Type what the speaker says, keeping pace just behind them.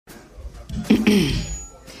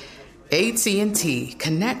AT&T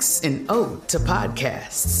connects an ode to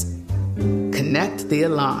podcasts. Connect the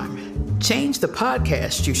alarm. Change the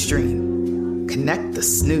podcast you stream. Connect the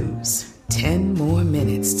snooze. 10 more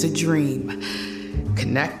minutes to dream.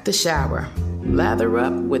 Connect the shower. Lather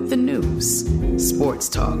up with the news. Sports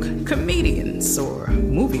talk, comedians, or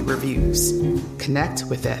movie reviews. Connect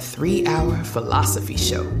with that 3-hour philosophy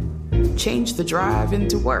show. Change the drive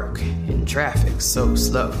into work in traffic so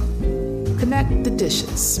slow. Connect the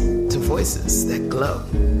dishes to voices that glow.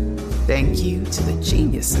 Thank you to the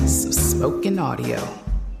geniuses of spoken audio.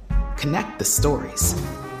 Connect the stories.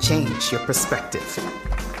 Change your perspective.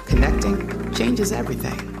 Connecting changes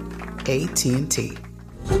everything. AT&T.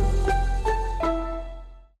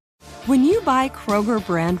 When you buy Kroger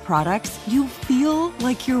brand products, you feel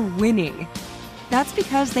like you're winning. That's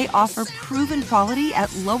because they offer proven quality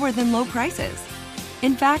at lower than low prices.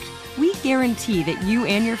 In fact, we guarantee that you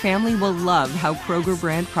and your family will love how Kroger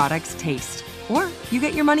brand products taste, or you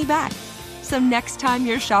get your money back. So next time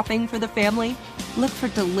you're shopping for the family, look for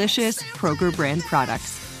delicious Kroger brand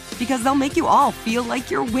products, because they'll make you all feel like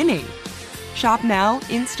you're winning. Shop now,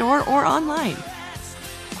 in-store, or online.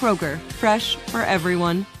 Kroger, fresh for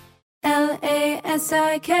everyone.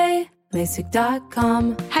 LASIK,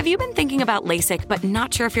 LASIK.com. Have you been thinking about LASIK but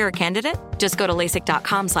not sure if you're a candidate? Just go to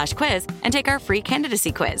LASIK.com/quiz and take our free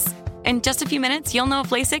candidacy quiz. In just a few minutes, you'll know if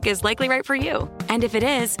LASIK is likely right for you. And if it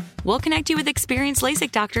is, we'll connect you with experienced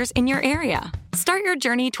LASIK doctors in your area. Start your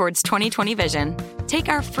journey towards 20/20 vision. Take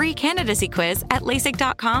our free candidacy quiz at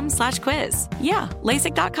LASIK.com/quiz. Yeah,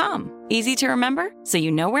 LASIK.com. Easy to remember, so you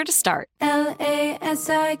know where to start.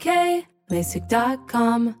 LASIK,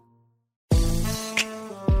 LASIK.com.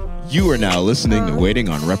 You are now listening to Waiting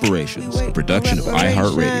on Reparations, a production of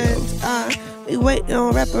iHeartRadio. We waiting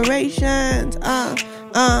on reparations.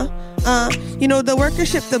 You know, the workers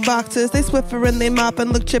ship the boxes. They Swiffer and they mop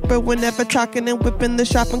and look chipper whenever talking and whipping the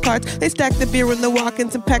shopping carts. They stack the beer in the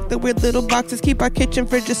walk-ins and pack the weird little boxes. Keep our kitchen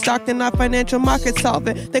fridges stocked and our financial markets solve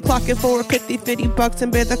it. They clock it for $50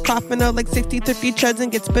 and bear the coffin of like 60, 30 chuds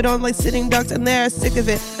and get spit on like sitting ducks, and they're sick of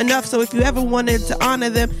it. Enough, so if you ever wanted to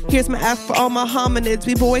honor them, here's my ask for all my hominids.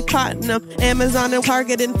 We boycotting them. Amazon and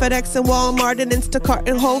Target and FedEx and Walmart and Instacart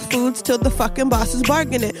and Whole Foods till the fucking boss is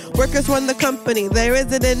bargaining. Workers run the company. There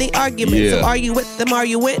isn't any argument. Yeah. So are you with them? Are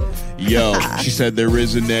you with? Yo, she said there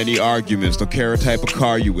isn't any arguments. Don't care what type of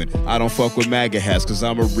car you in. I don't fuck with MAGA hats cause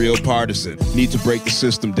I'm a real partisan. Need to break the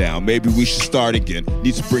system down. Maybe we should start again.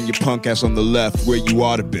 Need to bring your punk ass on the left where you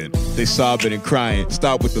oughta been. They sobbing and crying.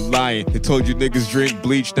 Stop with the lying. They told you niggas drink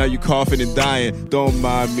bleach. Now you coughing and dying. Don't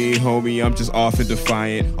mind me, homie. I'm just off and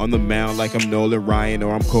defiant. On the mound like I'm Nolan Ryan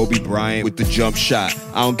or I'm Kobe Bryant with the jump shot.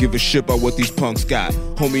 I don't give a shit about what these punks got.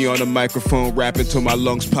 Homie on the microphone rapping till my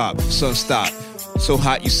lungs pop. Sun stop. So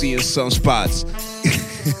hot you see in some spots.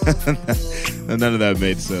 None of that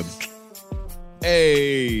made sense.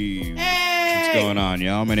 Hey. What's going on,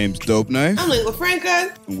 y'all? My name's Dope Knife. I'm Lingua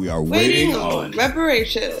Franca. And we are waiting on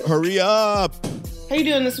reparations. Hurry up. How you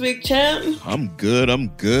doing this week, champ? I'm good.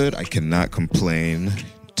 I cannot complain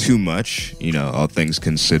too much, all things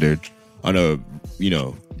considered. On a,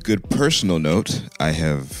 good personal note, I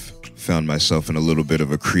have found myself in a little bit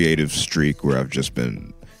of a creative streak where I've just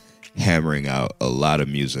been hammering out a lot of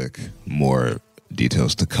music. More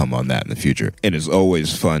details to come on that in the future. And it's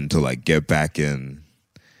always fun to get back in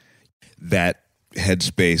that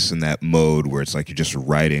headspace and that mode where it's like you're just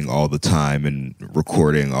writing all the time and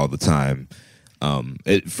recording all the time.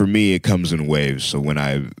 For me, it comes in waves. So when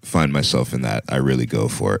I find myself in that, I really go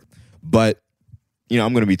for it. But,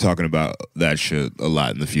 I'm going to be talking about that shit a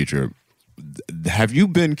lot in the future. Have you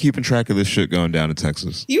been keeping track of this shit going down in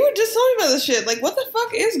Texas? You were just talking about this shit. What the fuck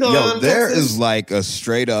is going on in there Texas? is a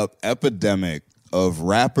straight up epidemic of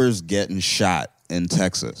rappers getting shot in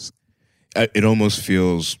Texas. It almost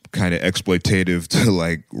feels kind of exploitative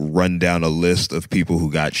to run down a list of people who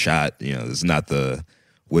got shot. It's not the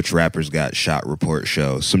which rappers got shot report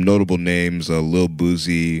show. Some notable names, Lil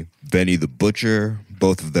Boozy, Benny the Butcher,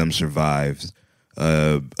 both of them survived.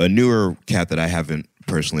 A newer cat that I haven't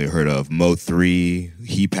personally heard of, Mo3,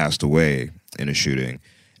 he passed away in a shooting.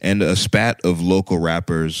 And a spat of local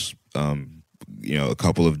rappers, a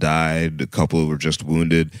couple have died, a couple were just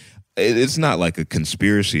wounded. It's not like a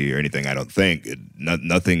conspiracy or anything, I don't think.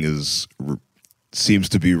 Nothing seems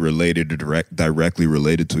to be related or directly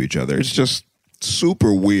related to each other. It's just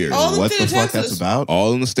super weird. What the fuck that's about?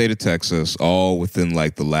 All in the state of Texas, all within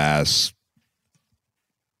the last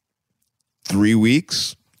 3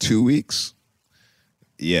 weeks, 2 weeks.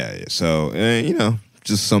 Yeah, so,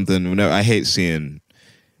 just something. I hate seeing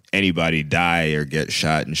anybody die or get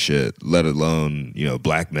shot and shit, let alone,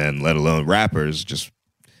 black men, let alone rappers. Just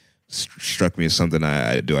struck me as something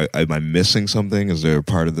am I missing something? Is there a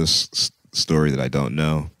part of this story that I don't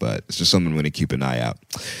know? But it's just something I'm going to keep an eye out.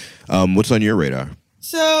 What's on your radar?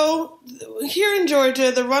 So here in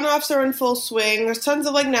Georgia, the runoffs are in full swing. There's tons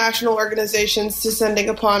of like national organizations descending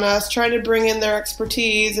upon us, trying to bring in their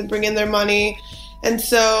expertise and bring in their money. And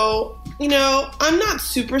so, you know, I'm not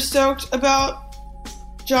super stoked about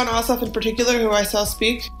Jon Ossoff in particular, who I saw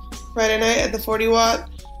speak Friday night at the 40 Watt.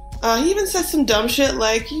 He even said some dumb shit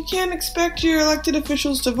like, you can't expect your elected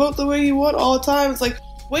officials to vote the way you want all the time. It's like,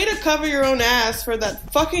 way to cover your own ass for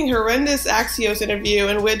that fucking horrendous Axios interview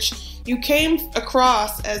in which you came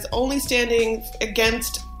across as only standing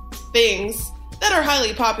against things that are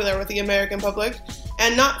highly popular with the American public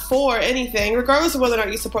and not for anything, regardless of whether or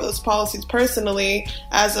not you support those policies personally.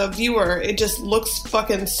 As a viewer, it just looks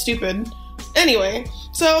fucking stupid. Anyway,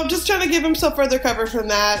 so just trying to give himself further cover from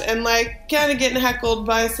that, and like kind of getting heckled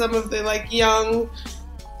by some of the like young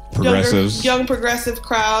progressive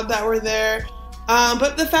crowd that were there.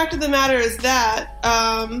 But the fact of the matter is that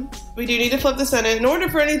we do need to flip the Senate in order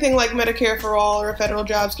for anything like Medicare for All or a federal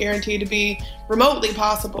jobs guarantee to be remotely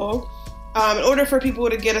possible. In order for people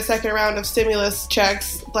to get a second round of stimulus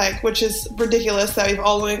checks, like, which is ridiculous that we've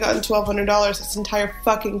all only gotten $1,200 this entire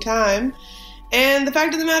fucking time. And the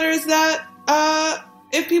fact of the matter is that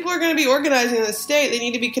if people are going to be organizing in the state, they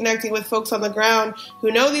need to be connecting with folks on the ground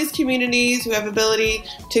who know these communities, who have ability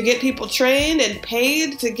to get people trained and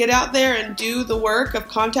paid to get out there and do the work of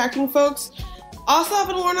contacting folks. Ossoff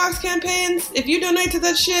and Warnock's campaigns, if you donate to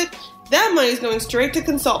that shit, that money's going straight to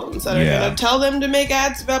consultants that are going to tell them to make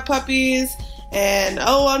ads about puppies and,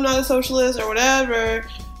 oh, I'm not a socialist or whatever.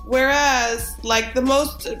 Whereas, like, the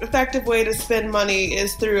most effective way to spend money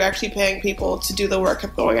is through actually paying people to do the work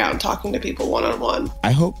of going out and talking to people one-on-one.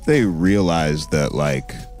 I hope they realize that,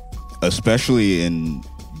 like, especially in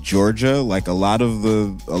Georgia, like a lot of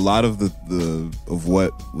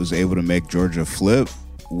what was able to make Georgia flip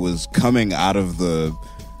was coming out of the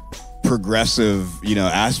progressive, you know,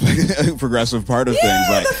 aspect, progressive part of things.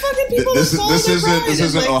 Like the fucking people this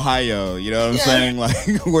isn't like, Ohio. You know what I'm saying?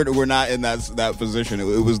 Like we're not in that position. It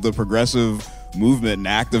was the progressive movement and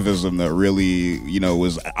activism that really, you know,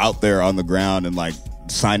 was out there on the ground and like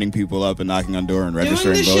signing people up and knocking on door and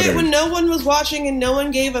registering doing the voters. Shit when no one was watching and no one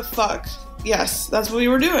gave a fuck. Yes, that's what we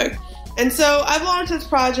were doing. And so I've launched this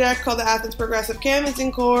project called the Athens Progressive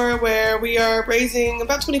Canvassing Corps, where we are raising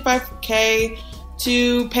about $25K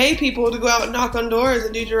to pay people to go out and knock on doors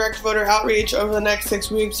and do direct voter outreach over the next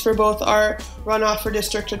 6 weeks for both our runoff for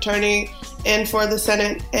district attorney and for the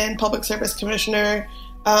Senate and Public Service Commissioner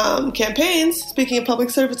campaigns. Speaking of Public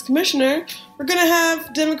Service Commissioner, we're going to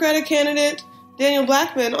have Democratic candidate Daniel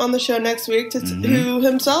Blackman on the show next week, who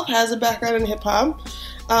himself has a background in hip-hop.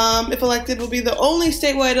 If elected, will be the only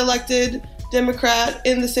statewide elected Democrat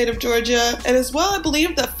in the state of Georgia, and as well, I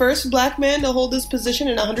believe, the first black man to hold this position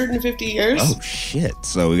in 150 years. Oh, shit.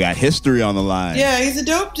 So we got history on the line. Yeah, he's a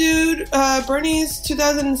dope dude. Bernie's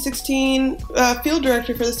 2016 field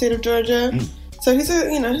director for the state of Georgia. So he's a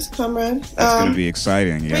comrade. That's going to be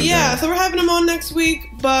exciting. But yeah, so we're having him on next week.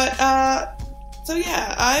 But, so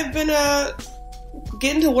yeah, I've been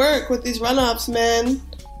getting to work with these run-ups, man.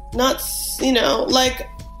 Not, like,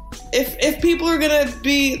 if people are going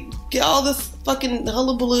to get all this fucking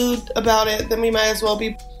hullabaloo about it, then we might as well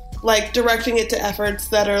be like directing it to efforts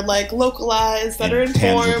that are like localized, that are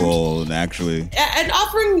informed, tangible, and actually, and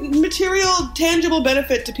offering material, tangible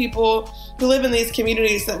benefit to people who live in these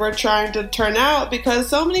communities that we're trying to turn out, because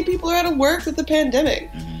so many people are out of work with the pandemic.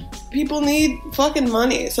 People need fucking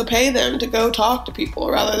money, so pay them to go talk to people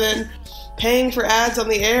rather than paying for ads on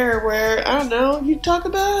the air where, I don't know, you talk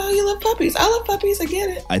about how you love puppies. I love puppies, I get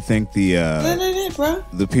it. I think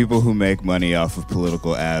the people who make money off of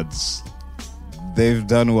political ads, they've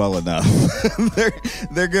done well enough.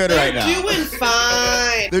 they're good right now. They're doing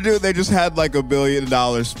fine. They just had like $1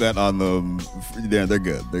 billion spent on them. Yeah, they're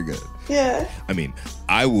good. Yeah. I mean,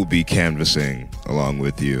 I will be canvassing along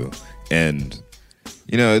with you, and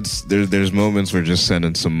there's moments where just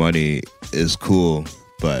sending some money is cool,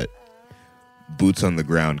 but boots on the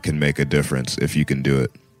ground can make a difference if you can do it.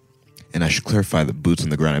 And I should clarify the boots on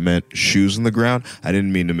the ground. I meant shoes on the ground. I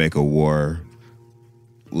didn't mean to make a war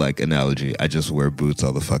analogy. I just wear boots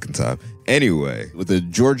all the fucking time. Anyway, with the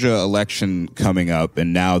Georgia election coming up,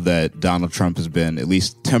 and now that Donald Trump has been at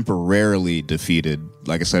least temporarily defeated,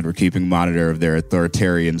 like I said, we're keeping monitor of their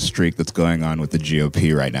authoritarian streak that's going on with the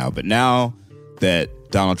GOP right now. But now that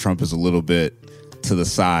Donald Trump is a little bit to the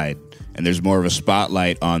side, and there's more of a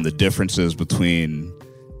spotlight on the differences between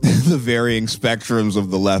the varying spectrums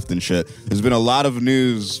of the left and shit. There's been a lot of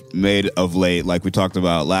news made of late, like we talked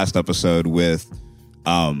about last episode with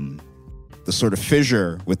the sort of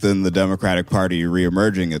fissure within the Democratic Party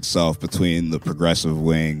reemerging itself between the progressive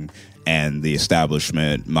wing and the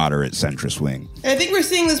establishment moderate centrist wing. And I think we're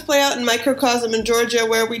seeing this play out in microcosm in Georgia,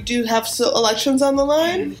 where we do have elections on the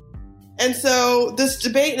line. And so this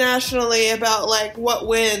debate nationally about like what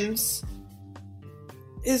wins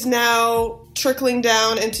is now trickling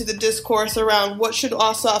down into the discourse around what should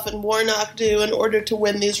Ossoff and Warnock do in order to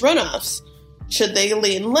win these runoffs. Should they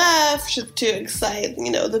lean left to excite,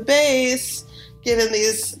 the base, given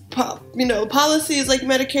these, policies like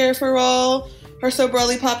Medicare for all are so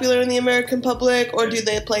broadly popular in the American public, or do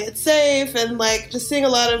they play it safe? And just seeing a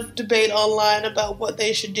lot of debate online about what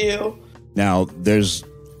they should do. Now, there's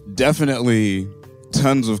definitely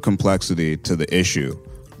tons of complexity to the issue,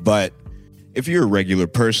 but if you're a regular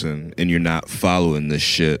person and you're not following this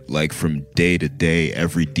shit from day to day,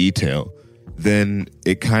 every detail, then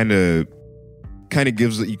it kind of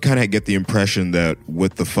gives, you kind of get the impression that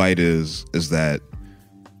what the fight is that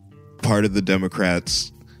part of the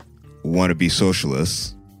Democrats want to be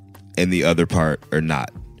socialists and the other part are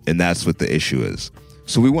not. And that's what the issue is.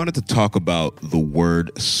 So we wanted to talk about the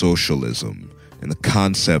word socialism and the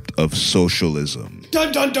concept of socialism.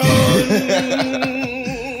 Dun, dun, dun!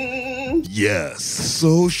 Yes,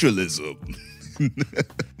 socialism.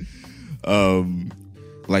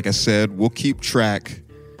 Like I said, we'll keep track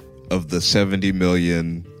of the 70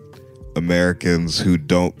 million Americans who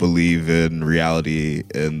don't believe in reality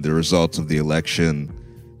and the results of the election.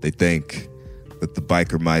 They think that the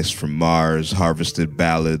biker mice from Mars harvested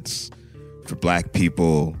ballots for black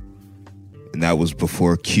people, and that was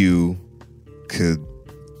before Q could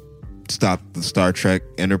stop the Star Trek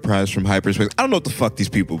Enterprise from hyperspace. I don't know what the fuck these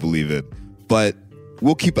people believe in, but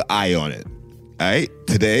we'll keep an eye on it. All right?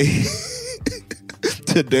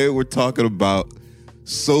 Today we're talking about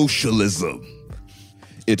socialism,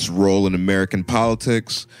 its role in American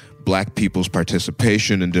politics, black people's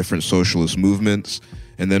participation in different socialist movements,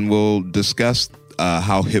 and then we'll discuss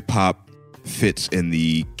how hip-hop fits in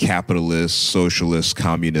the capitalist, socialist,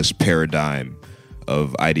 communist paradigm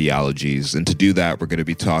of ideologies. And to do that, we're going to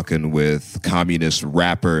be talking with communist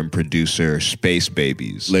rapper and producer Space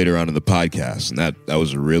Babies later on in the podcast. And that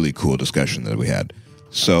was a really cool discussion that we had.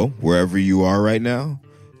 So wherever you are right now,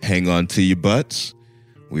 hang on to your butts.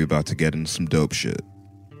 We're about to get into some dope shit.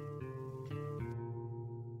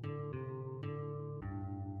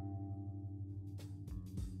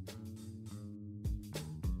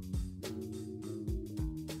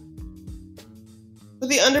 With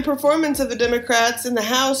the underperformance of the Democrats in the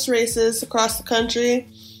House races across the country,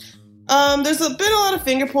 there's been a lot of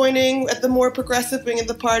finger pointing at the more progressive wing of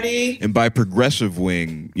the party. And by progressive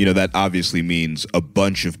wing, that obviously means a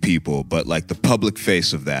bunch of people, but the public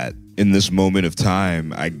face of that in this moment of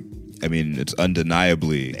time, I mean, it's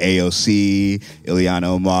undeniably AOC, Ilhan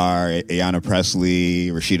Omar, Ayanna Pressley,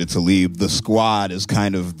 Rashida Tlaib. The squad is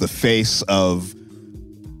kind of the face of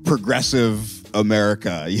progressive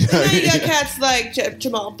America. You got cats like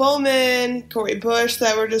Jamal Bowman, Cori Bush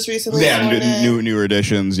that were just recently newer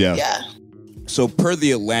additions. Yeah. Yeah. So per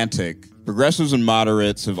The Atlantic, progressives and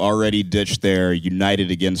moderates have already ditched their United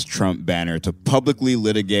Against Trump banner to publicly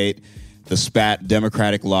litigate the spat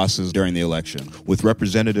Democratic losses during the election. With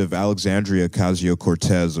Representative Alexandria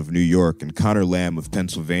Ocasio-Cortez of New York and Connor Lamb of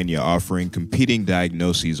Pennsylvania offering competing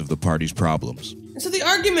diagnoses of the party's problems. So the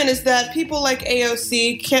argument is that people like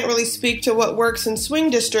AOC can't really speak to what works in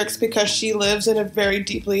swing districts because she lives in a very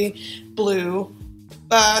deeply blue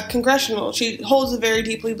congressional. She holds a very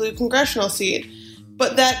deeply blue congressional seat.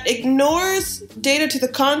 But that ignores data to the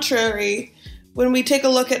contrary when we take a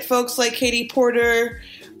look at folks like Katie Porter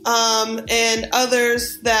and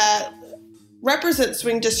others that represent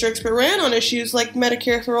swing districts but ran on issues like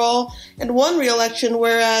Medicare for all and won re-election,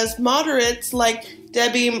 whereas moderates like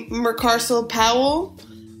Debbie Mercarsel-Powell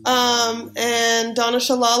and Donna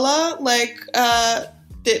Shalala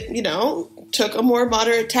took a more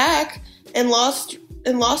moderate tack and lost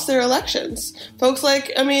their elections. Folks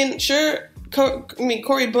like,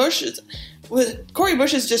 Cori Bush's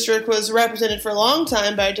district was represented for a long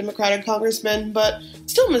time by a Democratic congressman, but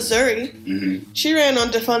still Missouri. Mm-hmm. She ran on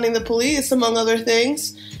defunding the police, among other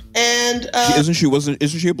things. And isn't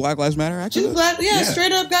she a Black Lives Matter activist? She's black, yeah,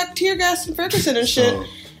 straight up got tear gas in Ferguson and shit.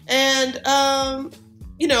 And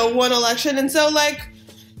won election. And so I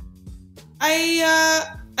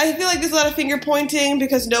feel like there's a lot of finger pointing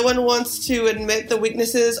because no one wants to admit the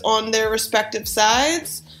weaknesses on their respective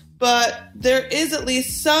sides. But there is at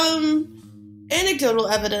least some anecdotal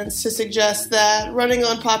evidence to suggest that running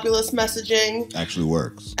on populist messaging actually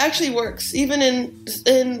works, even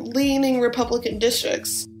in leaning Republican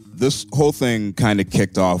districts. This whole thing kind of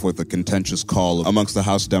kicked off with a contentious call amongst the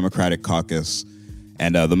House Democratic caucus.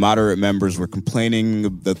 And the moderate members were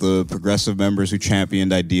complaining that the progressive members who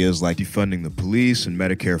championed ideas like defunding the police and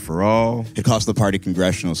Medicare for all had cost the party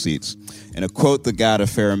congressional seats. And a quote that got a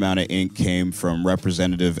fair amount of ink came from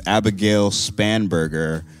Representative Abigail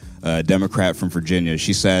Spanberger, a Democrat from Virginia.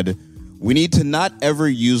 She said, "We need to not ever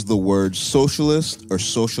use the word socialist or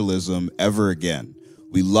socialism ever again.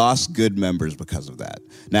 We lost good members because of that."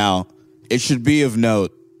 Now, it should be of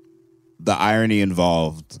note the irony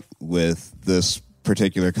involved with this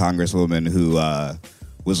particular congresswoman who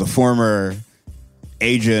was a former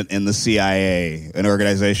agent in the CIA, an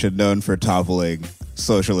organization known for toppling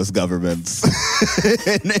socialist governments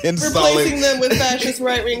and replacing them with fascist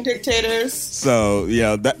right-wing dictators. So,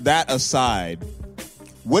 that aside,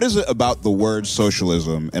 what is it about the word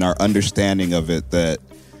socialism and our understanding of it that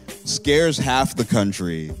scares half the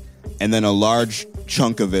country and then a large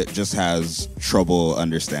chunk of it just has trouble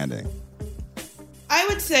understanding? I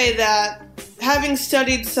would say that having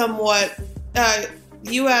studied somewhat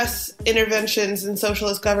U.S. interventions in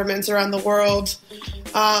socialist governments around the world,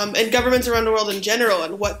 and governments around the world in general,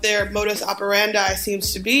 and what their modus operandi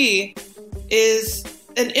seems to be, is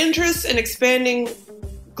an interest in expanding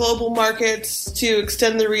global markets to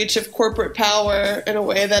extend the reach of corporate power in a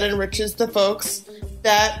way that enriches the folks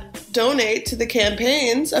that donate to the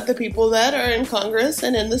campaigns of the people that are in Congress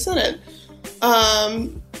and in the Senate.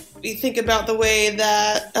 You think about the way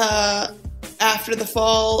that after the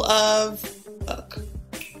fall of,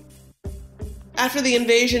 after the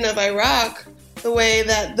invasion of Iraq, the way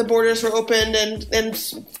that the borders were opened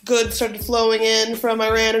and goods started flowing in from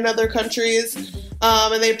Iran and other countries,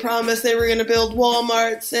 and they promised they were going to build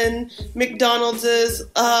Walmarts and McDonald's.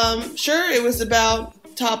 Sure, it was about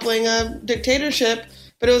toppling a dictatorship,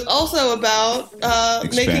 but it was also about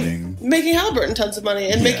making Halliburton tons of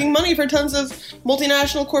money and making money for tons of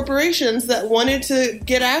multinational corporations that wanted to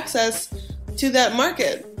get access to that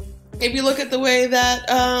market. If you look at the way that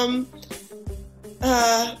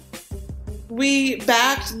we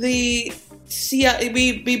backed the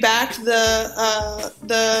we backed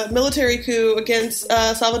the military coup against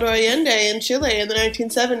Salvador Allende in Chile in the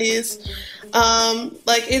 1970s,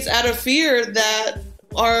 it's out of fear that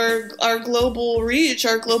our global reach,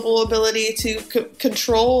 our global ability to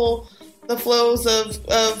control the flows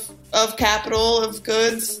of capital, of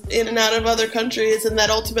goods in and out of other countries, and that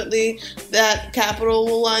ultimately that capital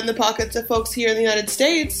will line the pockets of folks here in the United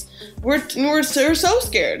States. We're so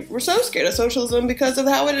scared. We're so scared of socialism because of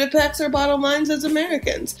how it affects our bottom lines as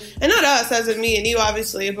Americans. And not us, as in me and you,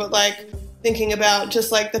 obviously, but thinking about just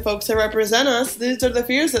the folks that represent us, these are the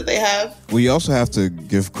fears that they have. Well, you also have to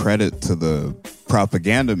give credit to the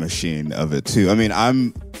propaganda machine of it too. I mean,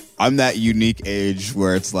 I'm that unique age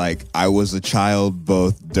where it's I was a child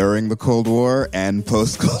both during the Cold War and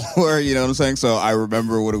post-Cold War, you know what I'm saying? So I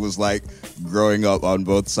remember what it was like growing up on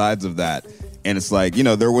both sides of that. And it's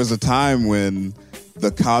there was a time when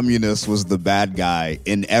the communist was the bad guy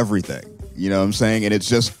in everything, you know what I'm saying? And it's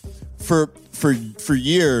just, for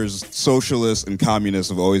years, socialists and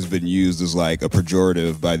communists have always been used as a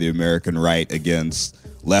pejorative by the American right against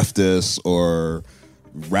leftists or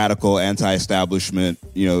radical anti-establishment,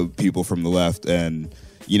 people from the left. And,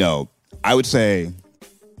 I would say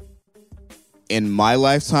in my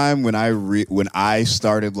lifetime, when I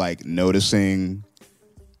started noticing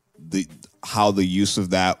how the use of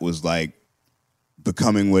that was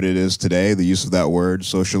becoming what it is today, the use of that word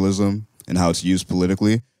socialism and how it's used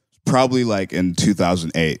politically, probably in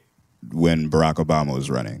 2008 when Barack Obama was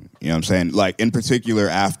running. You know what I'm saying? In particular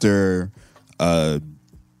after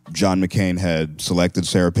John McCain had selected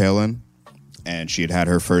Sarah Palin and she had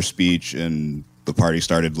her first speech and the party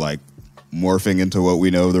started morphing into what we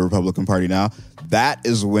know the Republican Party now. That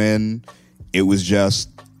is when it was just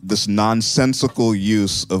this nonsensical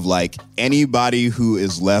use of anybody who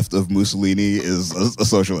is left of Mussolini is a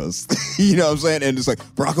socialist. You know what I'm saying? And it's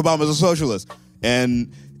Barack Obama's a socialist.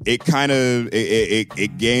 And it kind of,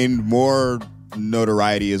 it gained more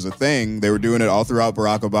notoriety as a thing. They were doing it all throughout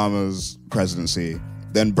Barack Obama's presidency.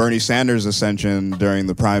 Then Bernie Sanders' ascension during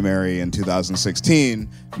the primary in 2016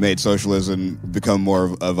 made socialism become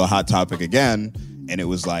more of a hot topic again. And it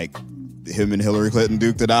was him and Hillary Clinton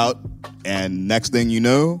duked it out. And next thing you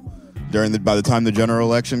know, by the time the general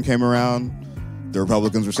election came around, the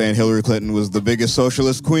Republicans were saying Hillary Clinton was the biggest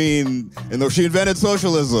socialist queen and she invented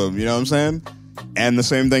socialism. You know what I'm saying? And the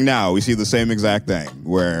same thing now. We see the same exact thing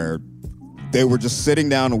where they were just sitting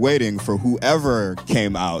down and waiting for whoever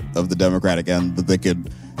came out of the Democratic end that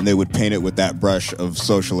they would paint it with that brush of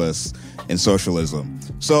socialists and socialism.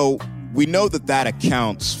 So we know that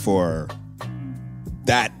accounts for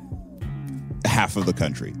that half of the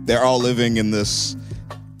country. They're all living in this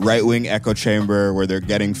right-wing echo chamber where they're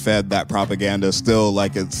getting fed that propaganda still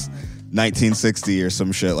like it's 1960 or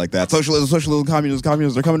some shit like that. Socialism,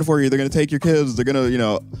 communism, they're coming for you. They're going to take your kids. They're going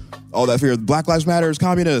to, all that fear. Black Lives Matter is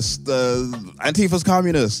communist. Antifa's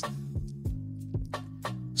communist.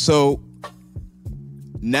 So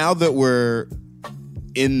now that we're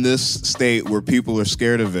in this state where people are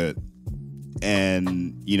scared of it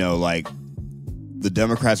and, the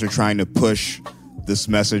Democrats are trying to push this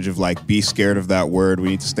message of be scared of that word. We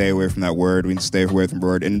need to stay away from that word. We need to stay away from the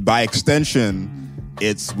word. And by extension,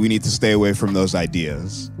 we need to stay away from those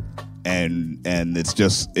ideas. And it's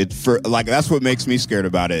just, that's what makes me scared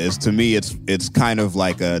about it, is to me, it's kind of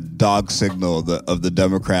like a dog signal of the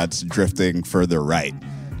Democrats drifting further right,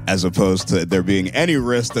 as opposed to there being any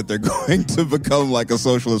risk that they're going to become like a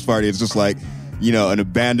socialist party. It's just an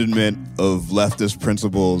abandonment of leftist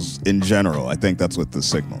principles in general. I think that's what this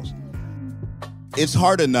signals. It's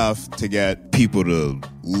hard enough to get people to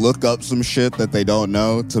look up some shit that they don't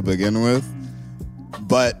know to begin with.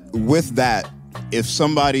 But with that, if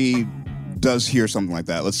somebody does hear something like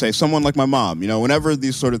that, let's say someone like my mom, whenever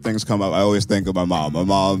these sort of things come up, I always think of my mom. My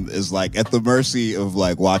mom is at the mercy of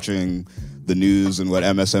watching the news and what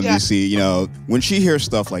MSNBC, when she hears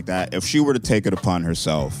stuff like that, if she were to take it upon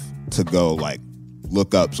herself to go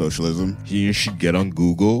look up socialism, you should get on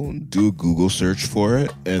Google, do a Google search for it,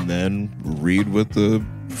 and then read what the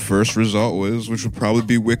first result was, which would probably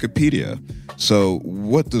be Wikipedia. So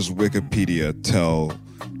what does Wikipedia tell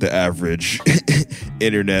the average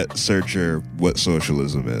internet searcher what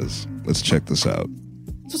socialism is? Let's check this out.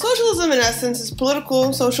 So socialism, in essence, is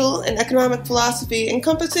political, social, and economic philosophy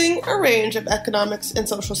encompassing a range of economics and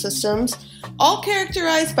social systems, all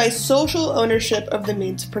characterized by social ownership of the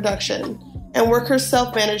means of production and workers'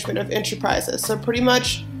 self-management of enterprises. So pretty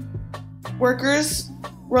much, workers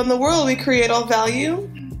run the world. We create all value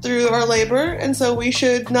through our labor, and so we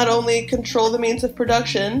should not only control the means of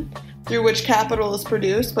production through which capital is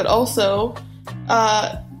produced, but also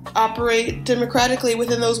operate democratically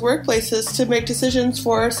within those workplaces to make decisions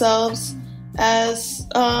for ourselves as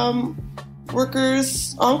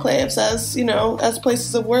workers' enclaves, as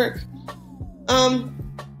places of work.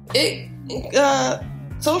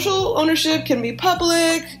 Social ownership can be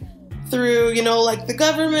public through, the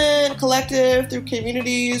government, collective, through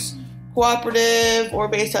communities, cooperative, or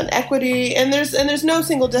based on equity. And there's no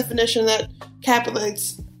single definition that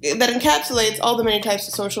encapsulates all the many types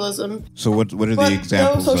of socialism. So what are the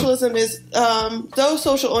examples? Though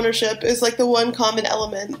social ownership is the one common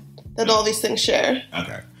element that all these things share.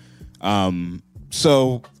 Okay.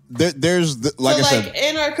 So there's I said,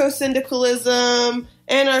 anarcho-syndicalism,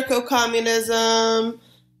 anarcho-communism,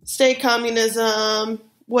 state communism,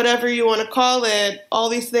 whatever you want to call it, all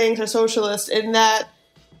these things are socialist in that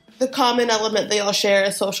the common element they all share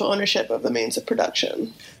is social ownership of the means of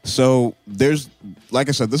production. So there's, like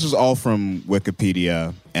I said, this is all from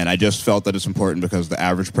Wikipedia, and I just felt that it's important because the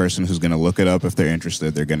average person who's going to look it up, if they're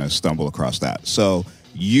interested, they're going to stumble across that. So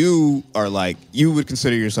you are you would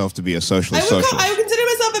consider yourself to be a socialist. I would consider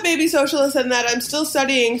myself a baby socialist in that I'm still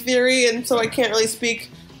studying theory, and so I can't really speak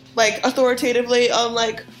authoritatively on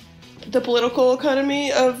the political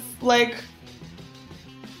economy of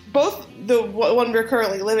both the one we're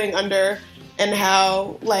currently living under and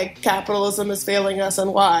how capitalism is failing us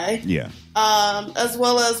and why. Yeah. As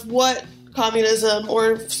well as what communism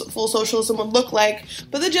or full socialism would look like.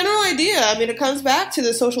 But the general idea, it comes back to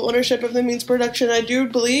the social ownership of the means of production. I do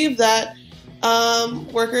believe that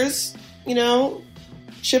workers,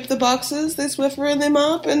 ship the boxes, they Swiffer and they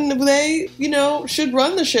mop, and they, should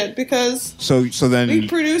run the shit because so then we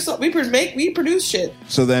produce shit.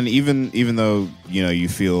 So then even though you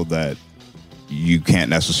feel that you can't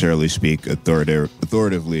necessarily speak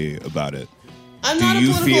authoritatively about it, I'm not a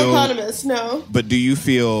political economist, no. But do you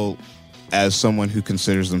feel, as someone who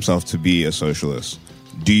considers themselves to be a socialist,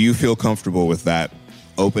 do you feel comfortable with that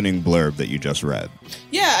opening blurb that you just read?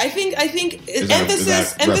 Yeah, I think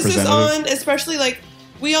emphasis on, especially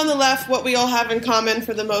we on the left, what we all have in common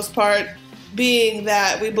for the most part being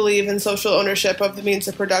that we believe in social ownership of the means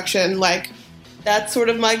of production. That's sort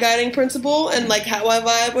of my guiding principle, and how I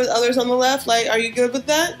vibe with others on the left. Are you good with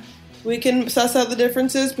that? We can suss out the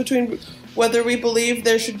differences between whether we believe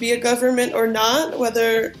there should be a government or not,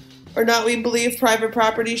 whether or not we believe private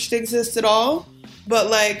property should exist at all. But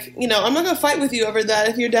I'm not going to fight with you over that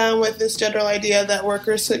if you're down with this general idea that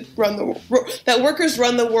workers run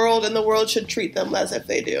the world and the world should treat them as if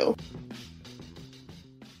they do.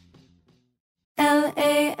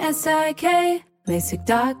 LASIK,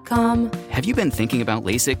 LASIK.com. Have you been thinking about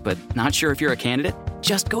LASIK but not sure if you're a candidate?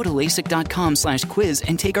 Just go to LASIK.com/quiz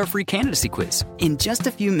and take our free candidacy quiz. In just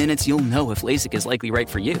a few minutes, you'll know if LASIK is likely right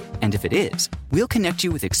for you. And if it is, we'll connect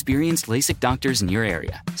you with experienced LASIK doctors in your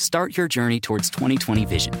area. Start your journey towards 20/20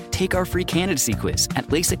 vision. Take our free candidacy quiz at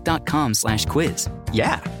LASIK.com/quiz.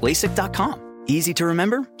 Yeah, LASIK.com. Easy to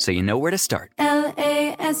remember, so you know where to start.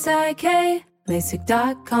 LASIK.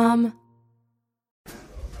 LASIK.com.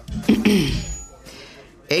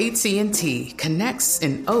 AT&T connects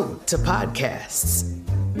an ode to podcasts.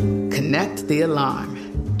 Connect the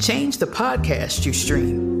alarm. Change the podcast you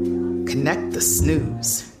stream. Connect the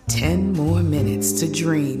snooze. 10 more minutes to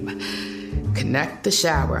dream. Connect the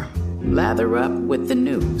shower. Lather up with the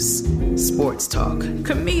news. Sports talk,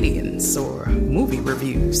 comedians, or movie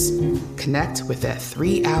reviews. Connect with that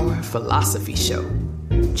 3-hour philosophy show.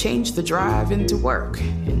 Change the drive into work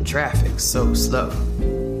in traffic so slow.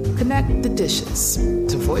 Connect the dishes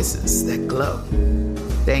to voices that glow.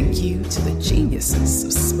 Thank you to the geniuses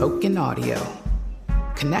of spoken audio.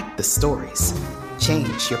 Connect the stories.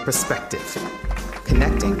 Change your perspective.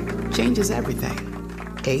 Connecting changes everything.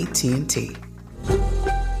 AT&T.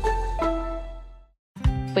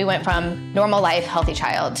 We went from normal life, healthy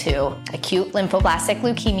child to acute lymphoblastic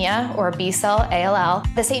leukemia, or B-cell ALL.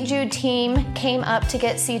 The St. Jude team came up to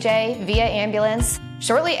get CJ via ambulance.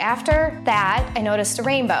 Shortly after that, I noticed a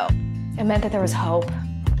rainbow. It meant that there was hope.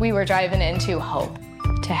 We were driving into hope.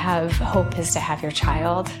 To have hope is to have your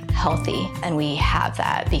child healthy, and we have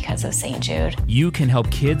that because of St. Jude. You can help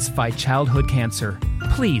kids fight childhood cancer.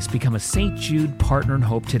 Please become a St. Jude Partner in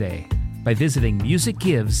Hope today by visiting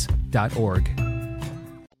musicgives.org.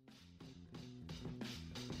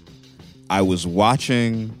 I was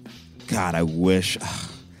watching,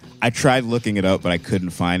 I tried looking it up, but I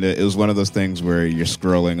couldn't find it. It was one of those things where you're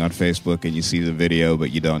scrolling on Facebook and you see the video,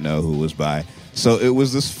 but you don't know who was by. So it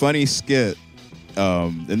was this funny skit,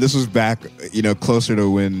 and this was back, closer to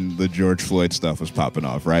when the George Floyd stuff was popping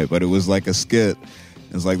off, right? But it was like a skit.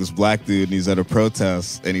 It's like this black dude, and he's at a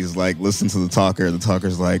protest, and he's like, listen to the talker, and the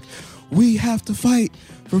talker's like, we have to fight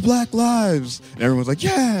for black lives. And everyone's like,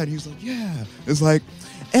 yeah. And he's like, yeah. It's like,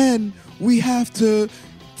 and we have to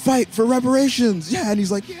fight for reparations. Yeah. And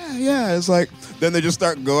he's like, yeah. It's like, then they just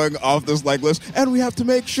start going off this like list. And we have to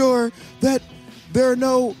make sure that there are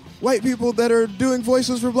no white people that are doing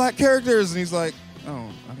voices for black characters. And he's like,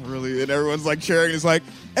 oh, I don't really. And everyone's like cheering. He's like,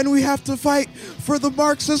 and we have to fight for the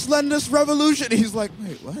Marxist-Leninist revolution. And he's like,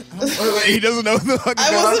 wait, what? He doesn't know what the fuck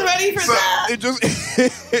I wasn't ready for that.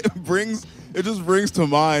 It just brings to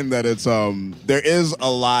mind that it's there is a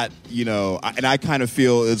lot, and I kind of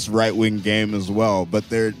feel it's right-wing game as well, but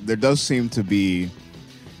there does seem to be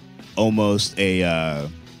almost a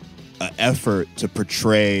effort to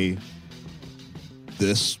portray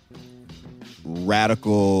this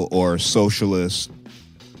radical or socialist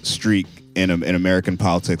streak in American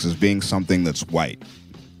politics as being something that's white.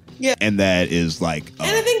 Yeah. And that is like and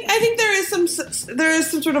I think there is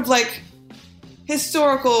some sort of like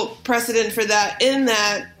historical precedent for that, in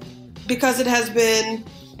that because it has been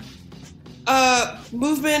a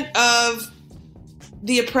movement of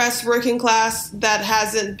the oppressed working class that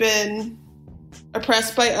hasn't been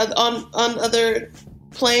oppressed by on other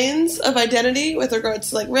planes of identity with regards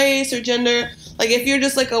to like race or gender. Like if you're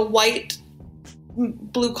just like a white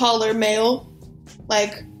blue collar male,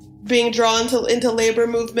 like being drawn into labor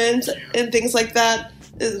movements and things like that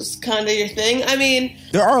is kind of your thing. I mean,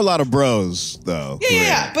 there are a lot of bros though.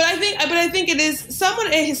 Yeah. But I think it is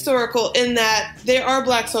somewhat ahistorical in that there are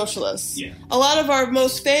black socialists. Yeah. A lot of our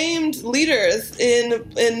most famed leaders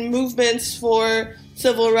in movements for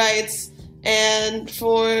civil rights and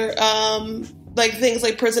for like things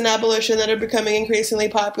like prison abolition that are becoming increasingly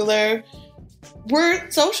popular were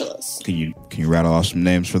socialists. Can you rattle off some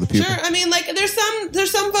names for the people? Sure. I mean, like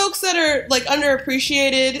there's some folks that are like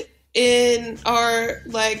underappreciated in our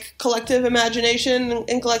like collective imagination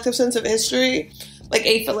and collective sense of history, like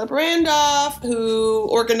A. Philip Randolph, who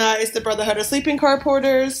organized the Brotherhood of Sleeping Car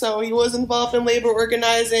Porters, so he was involved in labor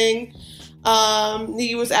organizing.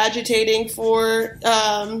 He was agitating for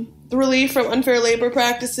the relief from unfair labor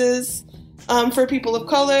practices for people of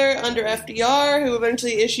color under FDR, who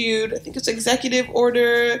eventually issued, I think it's Executive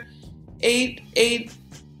Order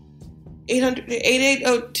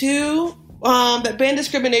 8802, that banned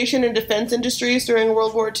discrimination in defense industries during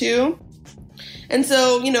World War II. And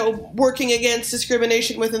so, working against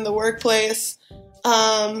discrimination within the workplace.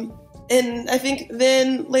 And I think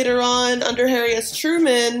then later on, under Harry S.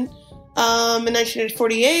 Truman, in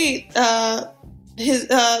 1948, his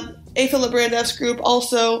A. Philip Randolph's group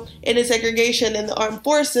also ended segregation in the armed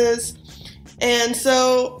forces. And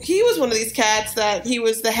so he was one of these cats that he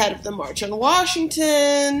was the head of the March on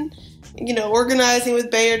Washington, organizing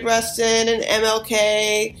with Bayard Rustin and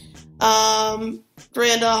MLK.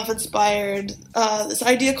 Randolph inspired this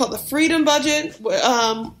idea called the Freedom Budget,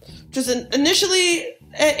 which is initially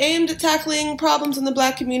aimed at tackling problems in the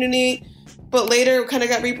Black community, but later kind of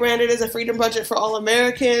got rebranded as a Freedom Budget for All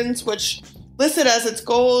Americans, which listed as its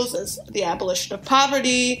goals as the abolition of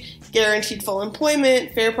poverty, guaranteed full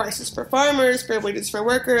employment, fair prices for farmers, fair wages for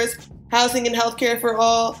workers, housing and health care for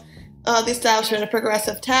all, the establishment of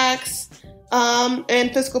progressive tax,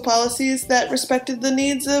 and fiscal policies that respected the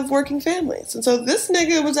needs of working families. And so this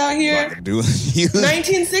nigga was out here,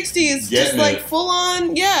 1960s, just like full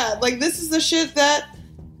on, this is the shit that,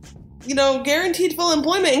 guaranteed full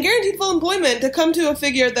employment. And guaranteed full employment, to come to a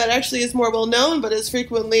figure that actually is more well known, but is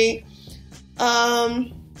frequently,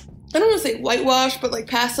 I don't want to say whitewashed, but like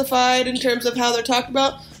pacified in terms of how they're talked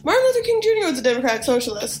about. Martin Luther King Jr. was a Democratic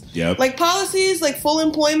socialist. Yep. Like policies like full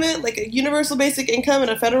employment, like a universal basic income and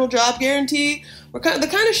a federal job guarantee were the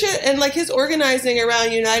kind of shit, and like his organizing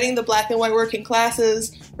around uniting the Black and white working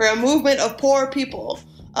classes for a movement of poor people.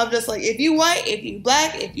 Of just like, if you white, if you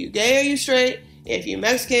Black, if you gay or you straight, if you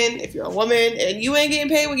Mexican, if you're a woman, and you ain't getting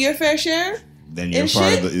paid with your fair share, then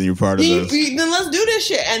you're part of this. Then let's do this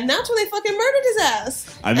shit. And that's when they fucking murdered his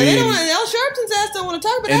ass. I mean, Al Sharpton's ass don't want to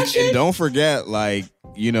talk about that shit. And don't forget, like,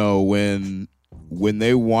 when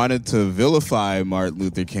they wanted to vilify Martin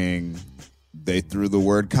Luther King, they threw the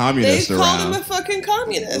word communist around. They called him a fucking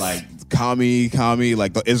communist. Like, commie.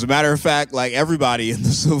 Like, as a matter of fact, like, everybody in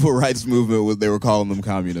the civil rights movement, they were calling them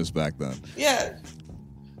communists back then. Yeah.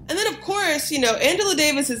 And then, of course, Angela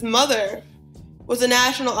Davis's mother was a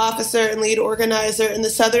national officer and lead organizer in the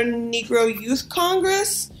Southern Negro Youth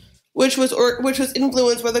Congress, which was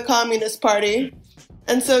influenced by the Communist Party.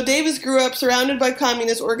 And so Davis grew up surrounded by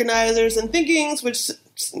communist organizers and thinkings, which,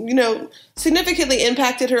 significantly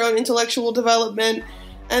impacted her own intellectual development.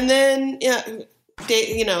 And then,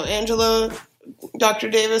 Angela, Dr.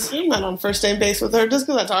 Davis, I'm not on first name base with her just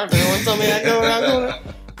because that's hard. Everyone told me I go around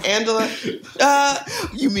Angela.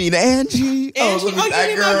 You mean Angie? Oh, you mean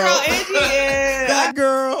my girl Angie? Yeah. That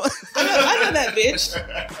girl. I know that bitch.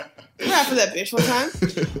 I rapped for that bitch one time.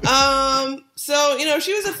 So,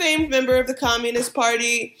 she was a famed member of the Communist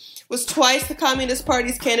Party, was twice the Communist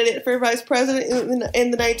Party's candidate for vice president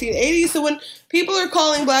in the 1980s. So when people are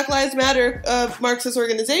calling Black Lives Matter a Marxist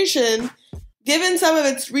organization, given some of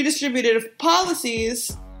its redistributive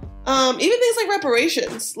policies, even things like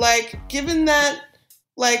reparations, like, given that,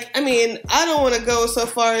 like, I mean, I don't want to go so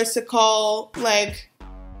far as to call, like,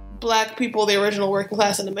 Black people the original working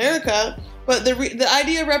class in America, but the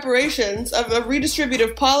idea of reparations, of a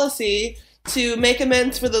redistributive policy to make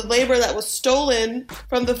amends for the labor that was stolen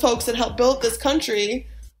from the folks that helped build this country,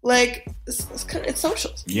 like, it's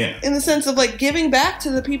social. Yeah. In the sense of, like, giving back to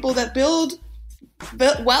the people that build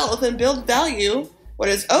wealth and build value what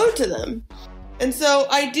is owed to them. And so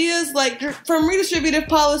ideas like from redistributive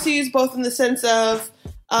policies, both in the sense of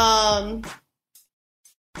a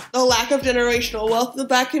lack of generational wealth in the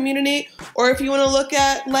Black community, or if you want to look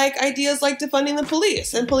at like ideas like defunding the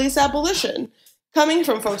police and police abolition, coming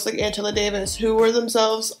from folks like Angela Davis, who are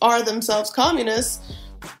themselves communists,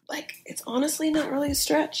 like, it's honestly not really a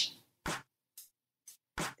stretch.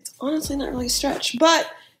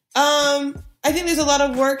 But I think there's a lot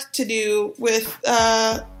of work to do with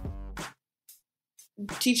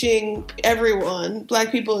teaching everyone,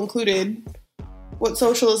 Black people included, what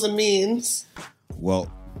socialism means.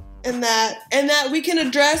 Well, and that we can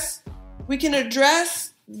address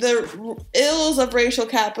the ills of racial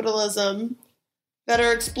capitalism that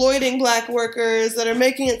are exploiting Black workers, that are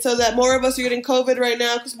making it so that more of us are getting COVID right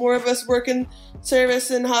now because more of us work in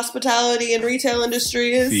service and hospitality and retail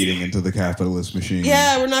industries. Feeding into the capitalist machine.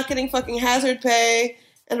 Yeah, we're not getting fucking hazard pay,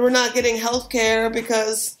 and we're not getting health care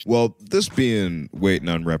because... Well, this being waiting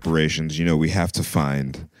on reparations, we have to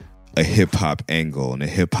find a hip-hop angle and a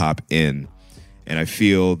hip-hop in. And I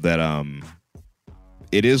feel that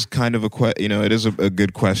it is kind of it is a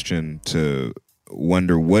good question to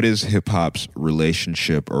wonder, what is hip-hop's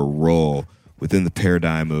relationship or role within the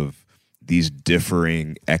paradigm of these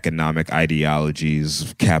differing economic ideologies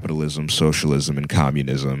of capitalism, socialism, and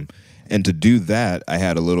communism. And to do that, I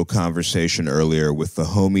had a little conversation earlier with the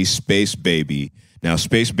homie Space Baby. Now,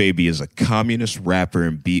 Space Baby is a communist rapper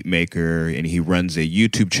and beat maker, and he runs a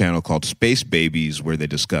YouTube channel called Space Babies, where they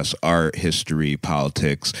discuss art, history,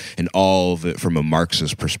 politics, and all of it from a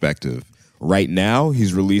Marxist perspective. Right now,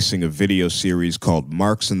 he's releasing a video series called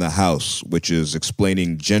Marks in the House, which is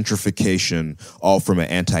explaining gentrification all from an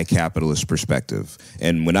anti-capitalist perspective.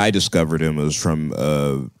 And when I discovered him, it was from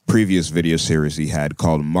a previous video series he had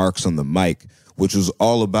called Marks on the Mic, which was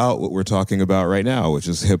all about what we're talking about right now, which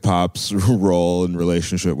is hip-hop's role in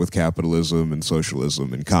relationship with capitalism and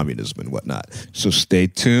socialism and communism and whatnot. So stay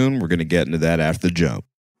tuned. We're going to get into that after the jump.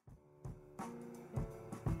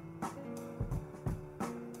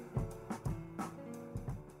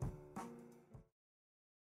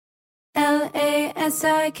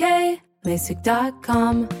 LASIK,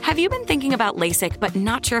 LASIK.com. Have you been thinking about LASIK but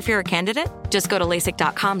not sure if you're a candidate? Just go to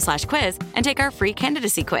LASIK.com/quiz and take our free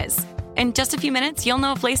candidacy quiz. In just a few minutes, you'll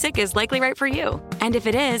know if LASIK is likely right for you. And if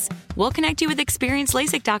it is, we'll connect you with experienced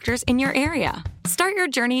LASIK doctors in your area. Start your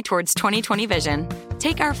journey towards 20/20 vision.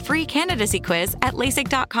 Take our free candidacy quiz at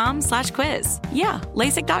LASIK.com/quiz. Yeah,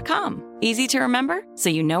 LASIK.com. Easy to remember, so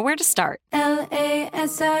you know where to start.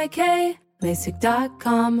 LASIK,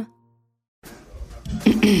 LASIK.com.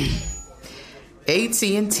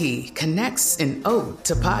 AT&T connects an ode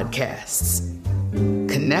to podcasts.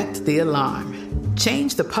 Connect the alarm.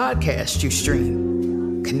 Change the podcast you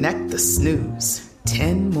stream. Connect the snooze.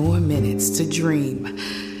 10 more minutes to dream.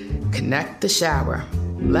 Connect the shower.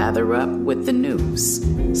 Lather up with the news.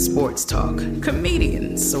 Sports talk,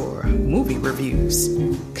 comedians, or movie reviews.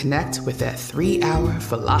 Connect with that 3-hour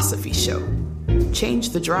philosophy show.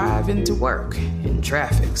 Change the drive into work in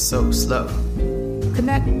traffic so slow.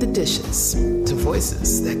 Connect the dishes to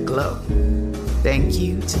voices that glow. Thank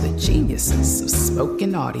you to the geniuses of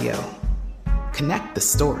spoken audio. Connect the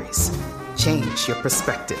stories. Change your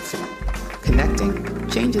perspective. Connecting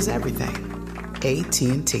changes everything.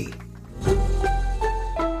 AT&T.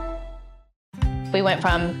 We went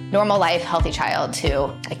from normal life, healthy child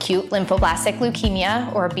to acute lymphoblastic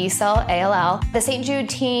leukemia, or B-cell ALL. The St. Jude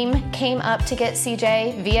team came up to get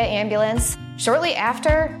CJ via ambulance. Shortly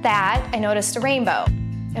after that, I noticed a rainbow.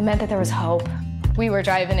 It meant that there was hope. We were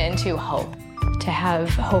driving into hope. To have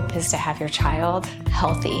hope is to have your child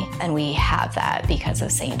healthy, and we have that because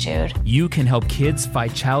of St. Jude. You can help kids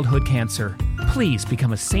fight childhood cancer. Please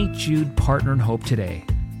become a St. Jude Partner in Hope today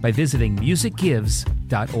by visiting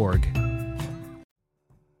musicgives.org.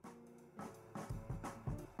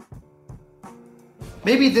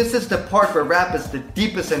 Maybe this is the part where rap is the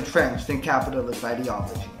deepest entrenched in capitalist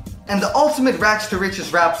ideology. And the ultimate rags to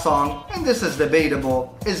riches rap song, and this is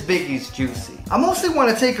debatable, is Biggie's Juicy. I mostly want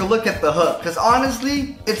to take a look at the hook, because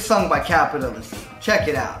honestly, it's sung by capitalism. Check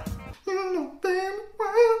it out. You know very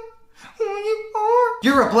well who you are.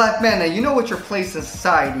 You're a black man and you know what your place in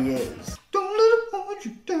society is. Don't let it hold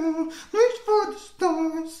you down, reach for the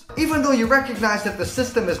stars. Even though you recognize that the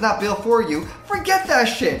system is not built for you, forget that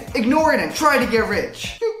shit. Ignore it and try to get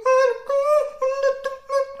rich.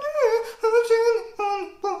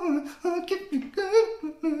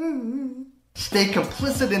 Stay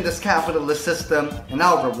complicit in this capitalist system and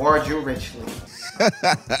I'll reward you richly.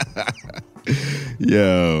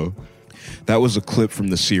 Yo, that was a clip from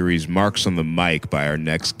the series Marks on the Mic by our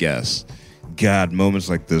next guest. God, moments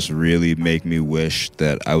like this really make me wish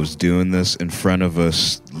that I was doing this in front of a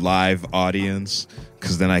live audience,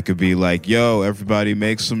 because then I could be like, yo, everybody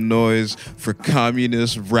make some noise for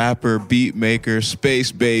communist rapper, beat maker,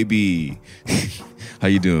 Space Baby. How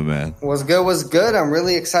you doing, man? What's good? I'm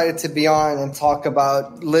really excited to be on and talk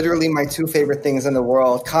about literally my two favorite things in the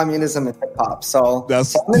world, communism and hip-hop. So I'm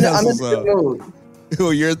in a good mood.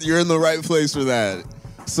 Well, you're in the right place for that.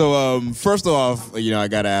 So first off, I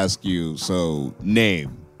got to ask you, so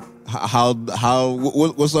name.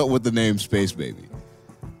 What's up with the name Space Baby?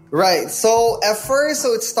 Right. So at first,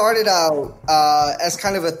 it started out as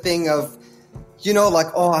kind of a thing of,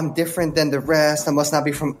 I'm different than the rest. I must not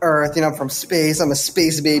be from Earth. I'm from space. I'm a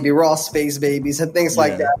space baby. We're all space babies and things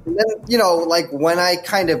like that. And then, when I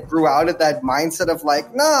kind of grew out of that mindset of I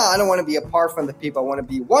don't want to be apart from the people. I want to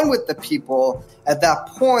be one with the people. At that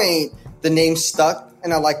point, the name stuck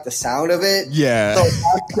and I like the sound of it. Yeah. So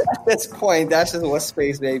at this point, that's just what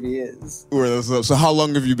Space Baby is. So how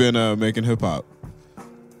long have you been making hip hop?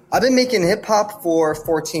 I've been making hip hop for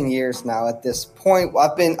 14 years now at this point.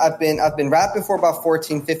 I've been rapping for about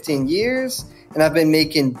 14, 15 years, and I've been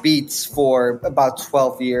making beats for about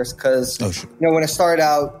 12 years because, when I started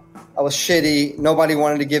out, I was shitty. Nobody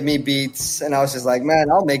wanted to give me beats, and I was just like,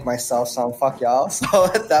 man, I'll make myself some. Fuck y'all. So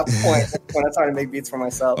at that point, that's when I started to make beats for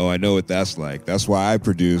myself. Oh, I know what that's like. That's why I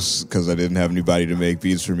produce, because I didn't have anybody to make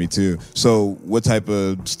beats for me too. So what type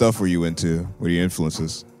of stuff were you into? What are your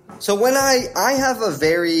influences? So when I have a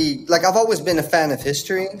very, I've always been a fan of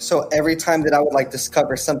history. So every time that I would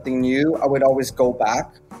discover something new, I would always go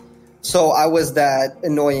back. So I was that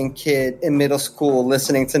annoying kid in middle school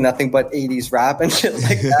listening to nothing but 80s rap and shit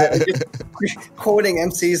like that. Just quoting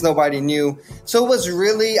MCs nobody knew. So it was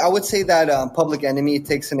really, I would say that Public Enemy, It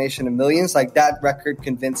Takes a Nation of Millions, like that record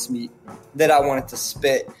convinced me that I wanted to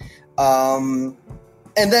spit.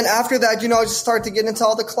 And then after that, I just started to get into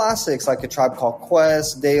all the classics, like A Tribe Called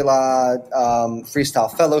Quest, De La,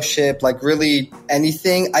 Freestyle Fellowship, like really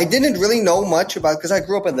anything. I didn't really know much about, because I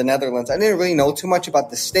grew up in the Netherlands, I didn't really know too much about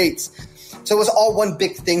the States. So it was all one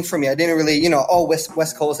big thing for me. I didn't really,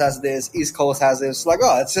 West Coast has this, East Coast has this. Like,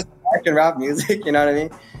 it's just American rap music, you know what I mean?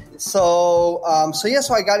 So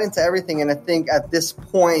I got into everything. And I think at this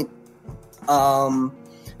point,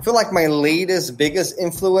 I feel like my latest, biggest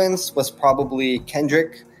influence was probably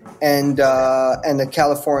Kendrick and another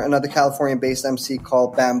California-based MC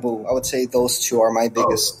called Bamboo. I would say those two are my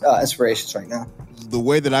biggest inspirations right now. The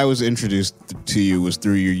way that I was introduced to you was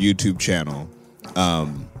through your YouTube channel,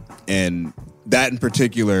 and that in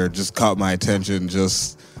particular just caught my attention.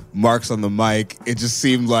 Just Marks on the mic. It just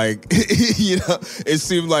seemed like, it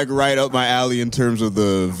seemed like right up my alley in terms of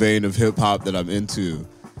the vein of hip hop that I'm into.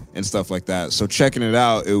 And stuff like that. So checking it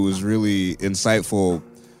out, it was really insightful.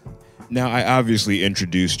 Now, I obviously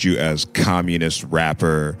introduced you as communist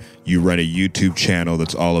rapper. You run a YouTube channel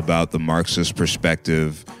that's all about the Marxist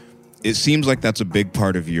perspective. It seems like that's a big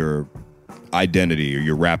part of your identity or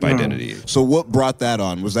your rap identity. So what brought that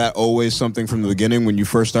on? Was that always something from the beginning when you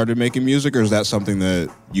first started making music, or is that something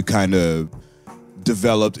that you kind of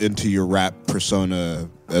developed into your rap persona,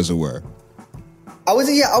 as it were? I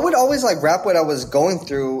would always like rap what I was going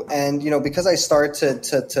through, and because I started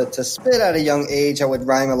to spit at a young age, I would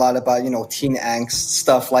rhyme a lot about teen angst,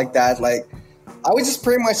 stuff like that. Like I would just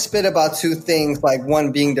pretty much spit about two things, like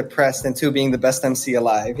one being depressed and two being the best MC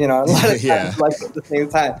alive. A lot of times, like at the same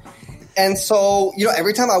time. And so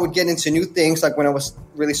every time I would get into new things, like when I was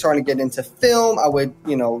really starting to get into film, I would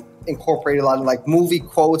incorporate a lot of like movie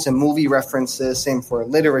quotes and movie references. Same for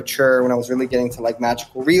literature. When I was really getting to like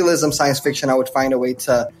magical realism, science fiction, I would find a way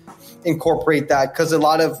to incorporate that, because a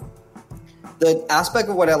lot of the aspect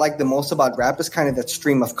of what I like the most about rap is kind of that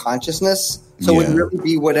stream of consciousness. So it would really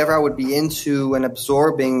be whatever I would be into and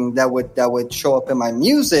absorbing that would show up in my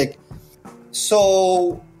music.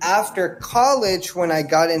 So after college, when I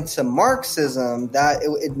got into Marxism, that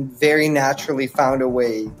it very naturally found a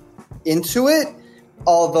way into it,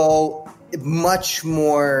 although much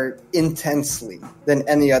more intensely than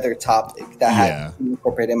any other topic that had been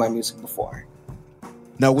incorporated in my music before.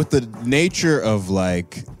 Now, with the nature of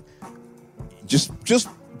like just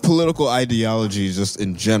political ideology, just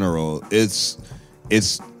in general, it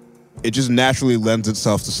just naturally lends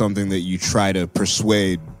itself to something that you try to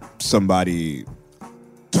persuade somebody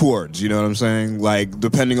towards, you know what I'm saying? Like,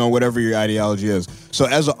 depending on whatever your ideology is. So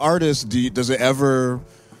as an artist, do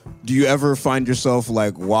you ever find yourself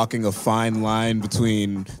like walking a fine line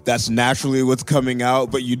between that's naturally what's coming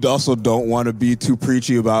out, but you also don't want to be too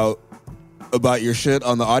preachy about your shit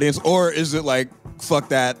on the audience? Or is it like, fuck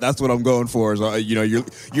that, that's what I'm going for, so,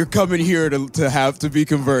 you're coming here to be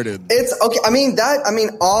converted? It's okay.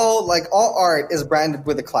 All art is branded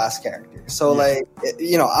with a class character. So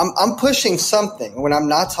I'm pushing something when I'm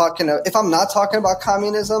not talking. If I'm not talking about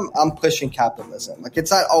communism, I'm pushing capitalism. Like,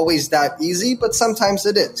 it's not always that easy, but sometimes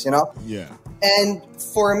it is. Yeah. And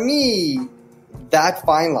for me, that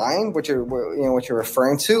fine line, what you're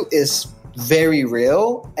referring to, is very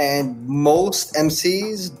real, and most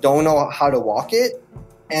MCs don't know how to walk it.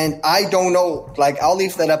 And I don't know, like, I'll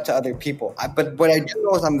leave that up to other people. But what I do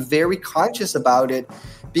know is I'm very conscious about it,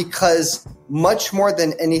 because much more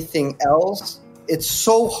than anything else, it's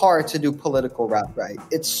so hard to do political rap right.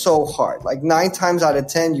 It's so hard. Like 9 times out of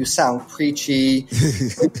 10, you sound preachy,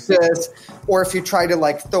 or if you try to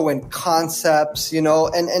like throw in concepts,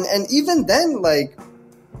 and even then, like,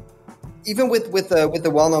 even with a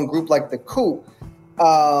well-known group like the Coup,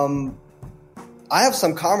 I have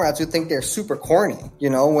some comrades who think they're super corny,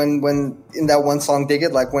 when in that one song, Dig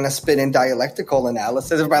It, like when I spit in dialectical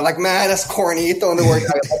analysis, everybody like, man, that's corny, throwing the word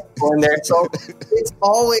dialectical in there. So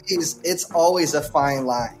it's always a fine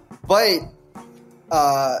line. But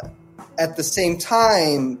at the same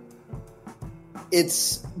time,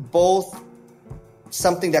 it's both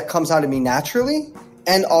something that comes out of me naturally,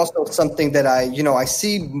 and also something that I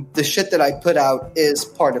see the shit that I put out is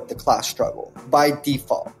part of the class struggle by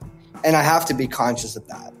default. And I have to be conscious of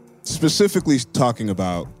that. Specifically talking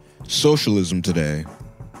about socialism today,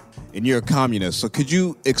 and you're a communist, so could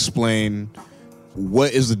you explain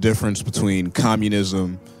what is the difference between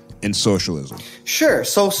communism and socialism? Sure.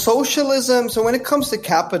 So socialism, so when it comes to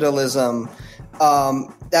capitalism,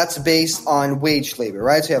 that's based on wage labor,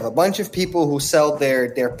 right? So you have a bunch of people who sell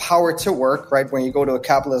their power to work, right? When you go to a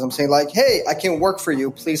capitalism saying like, hey, I can work for you,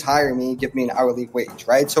 please hire me, give me an hourly wage,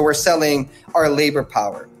 right? So we're selling our labor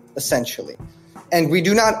power, essentially. And we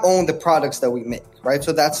do not own the products that we make, right?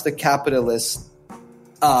 So that's the capitalist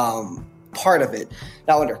part of it.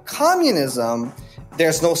 Now, under communism,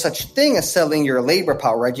 there's no such thing as selling your labor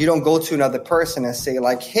power, right? You don't go to another person and say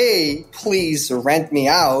like, hey, please rent me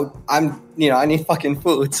out. I need fucking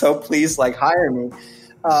food. So please like hire me.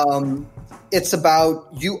 It's about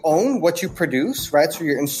you own what you produce, right? So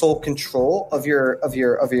you're in sole control of your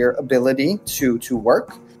ability to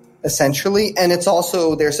work, essentially. And it's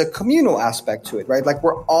also, there's a communal aspect to it, right? Like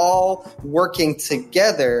we're all working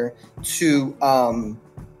together to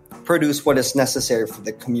produce what is necessary for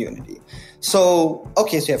the community. So,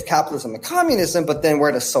 okay, so you have capitalism and communism, but then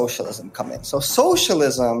where does socialism come in? So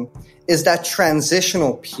socialism is that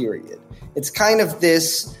transitional period. It's kind of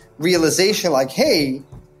this realization like, hey,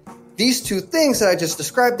 these two things that I just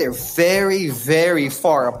described, they're very, very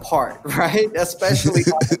far apart, right? Especially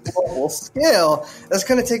on a global scale. That's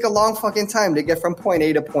going to take a long fucking time to get from point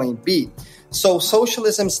A to point B. So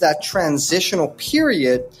socialism is that transitional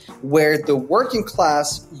period where the working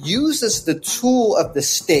class uses the tool of the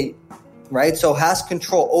state, right? So has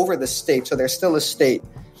control over the state. So there's still a state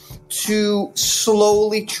to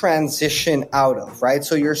slowly transition out of, right?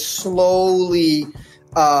 So you're slowly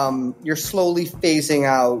phasing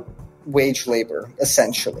out wage labor,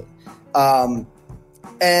 essentially.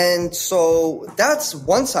 And so that's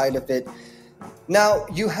one side of it. Now,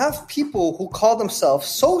 you have people who call themselves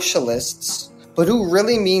socialists, but who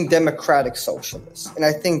really mean democratic socialists. And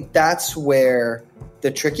I think that's where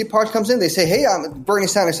the tricky part comes in. They say, hey, Bernie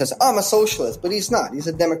Sanders says, I'm a socialist, but he's not. He's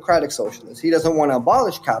a democratic socialist. He doesn't want to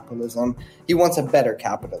abolish capitalism. He wants a better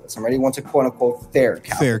capitalism, right? He wants a quote-unquote fair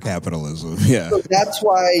capitalism. Fair capitalism, yeah. So that's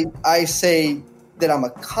why I say that I'm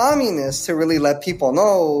a communist, to really let people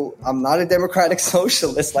know I'm not a democratic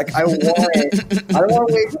socialist. Like I don't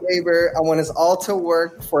want wage labor. I want us all to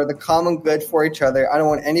work for the common good for each other. I don't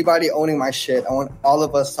want anybody owning my shit. I want all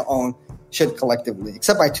of us to own shit collectively,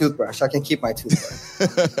 except my toothbrush. I can keep my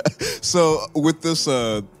toothbrush. So with this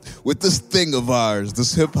thing of ours,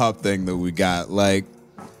 this hip hop thing that we got, like,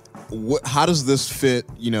 how does this fit?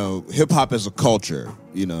 Hip hop as a culture.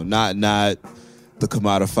 Not the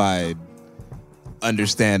commodified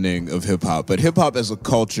understanding of hip hop, but hip hop as a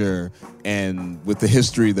culture and with the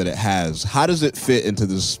history that it has. How does it fit into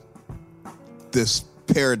this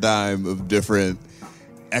paradigm of different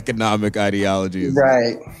economic ideologies?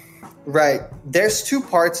 Right. There's two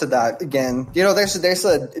parts of that. Again,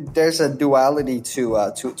 there's a duality to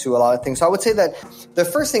a lot of things. So I would say that the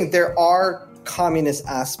first thing, there are communist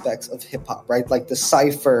aspects of hip hop, right? Like the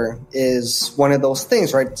cipher is one of those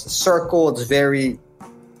things, right? It's a circle. It's very,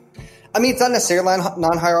 it's not necessarily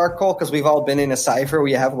non-hierarchical, because we've all been in a cipher where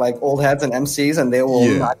you have like old heads and MCs and they will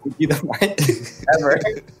not give you the right ever,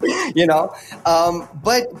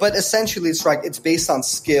 But essentially it's like, it's based on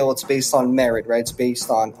skill, it's based on merit, right? It's based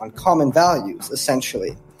on common values,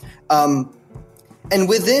 essentially. And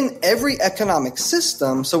within every economic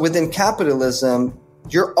system, so within capitalism,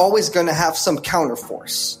 you're always going to have some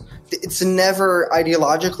counterforce. It's never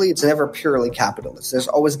ideologically, it's never purely capitalist. There's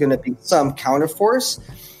always going to be some counterforce.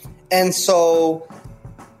 And so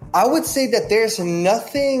I would say that there's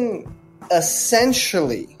nothing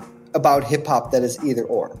essentially about hip hop that is either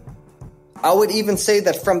or. I would even say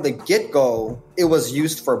that from the get-go, it was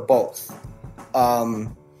used for both.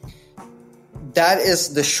 That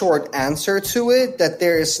is the short answer to it, that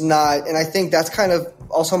there is not, and I think that's kind of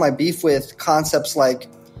also my beef with concepts like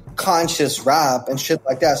conscious rap and shit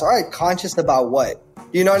like that. So, all right, conscious about what?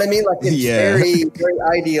 You know what I mean? Like it's very, very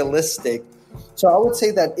idealistic. So I would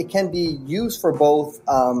say that it can be used for both.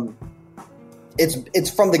 It's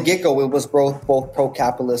from the get-go, it was both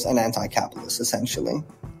pro-capitalist and anti-capitalist, essentially.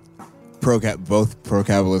 Both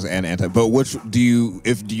pro-capitalist and anti. But do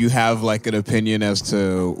you have like an opinion as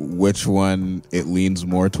to which one it leans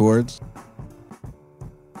more towards?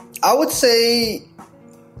 I would say,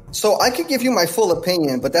 so I could give you my full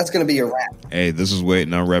opinion, but that's going to be a rant. Hey, this is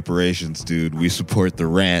waiting on reparations, dude. We support the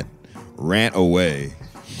rant. Rant away.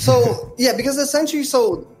 So, yeah, because essentially,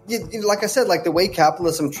 like I said, like the way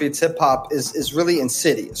capitalism treats hip hop is really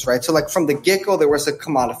insidious, right? So like from the get-go, there was a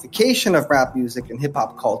commodification of rap music and hip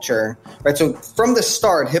hop culture, right? So from the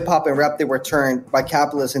start, hip hop and rap, they were turned by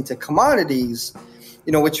capitalists into commodities,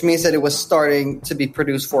 which means that it was starting to be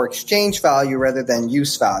produced for exchange value rather than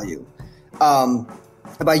use value.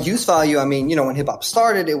 By use value, I mean, when hip hop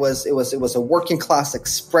started, it was a working class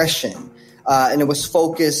expression and it was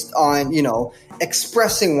focused on,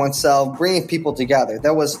 expressing oneself, bringing people together.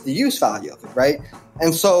 That was the use value of it, right?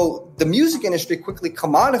 And so the music industry quickly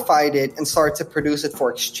commodified it and started to produce it for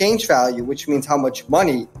exchange value, which means how much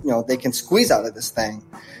money, they can squeeze out of this thing.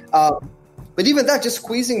 But even that, just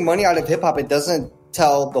squeezing money out of hip hop, it doesn't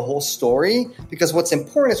tell the whole story, because what's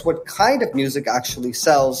important is what kind of music actually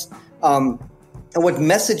sells, and what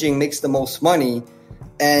messaging makes the most money.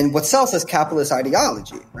 And what sells is capitalist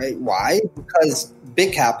ideology, right? Why? Because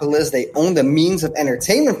big capitalists, they own the means of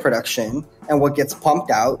entertainment production and what gets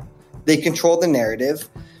pumped out. They control the narrative.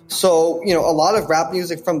 So, a lot of rap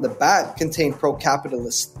music from the bat contained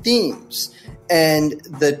pro-capitalist themes. And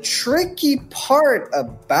the tricky part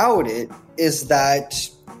about it is that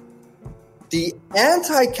the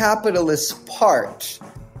anti-capitalist part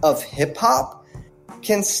of hip-hop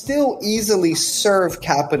can still easily serve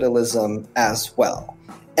capitalism as well.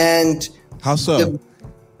 And how so?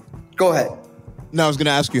 Go ahead. No, I was going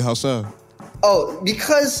to ask you how so. Oh,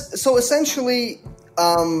 because essentially,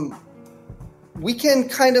 we can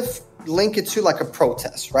kind of link it to like a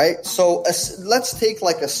protest, right? So let's take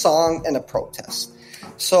like a song and a protest.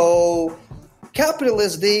 So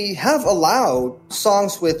capitalists, they have allowed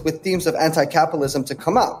songs with themes of anti-capitalism to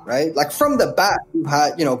come out, right? Like from the bat, you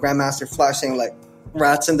had, Grandmaster Flash saying like,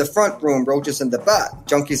 rats in the front room, roaches in the back,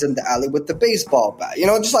 junkies in the alley with the baseball bat,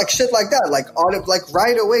 just like shit like that, like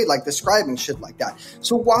right away, like describing shit like that.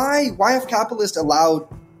 So why have capitalists allowed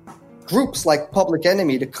groups like Public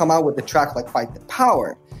Enemy to come out with a track like Fight the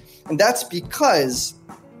Power? And that's because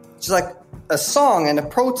it's like a song and a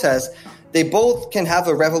protest, they both can have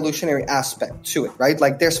a revolutionary aspect to it, right?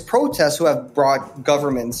 Like there's protests who have brought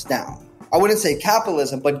governments down. I wouldn't say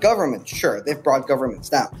capitalism, but government, sure, they've brought governments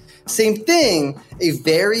down. Same thing, a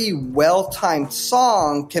very well-timed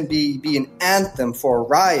song can be an anthem for a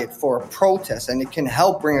riot, for a protest, and it can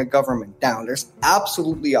help bring a government down. There's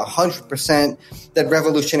absolutely 100% that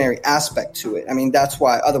revolutionary aspect to it. I mean, that's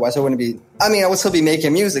why, otherwise I would still be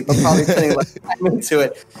making music, but probably putting less time into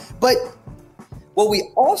it. But what we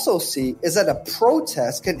also see is that a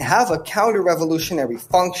protest can have a counter-revolutionary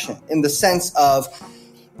function in the sense of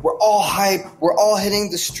we're all hyped, we're all hitting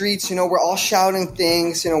the streets, we're all shouting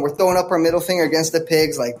things, we're throwing up our middle finger against the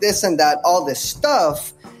pigs, like this and that, all this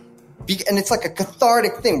stuff. And it's like a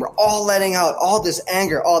cathartic thing. We're all letting out all this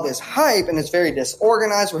anger, all this hype, and it's very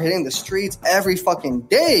disorganized. We're hitting the streets every fucking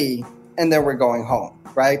day, and then we're going home,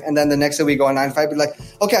 right? And then the next day we go on 9 to 5, be like,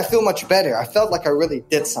 okay, I feel much better. I felt like I really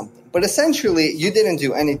did something. But essentially, you didn't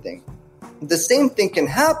do anything. The same thing can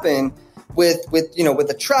happen with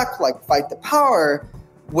a track like Fight the Power,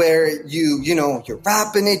 where you're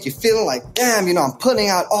rapping it, you're feeling like, damn, I'm putting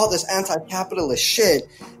out all this anti-capitalist shit,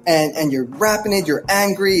 and you're rapping it, you're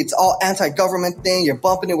angry, it's all anti-government thing, you're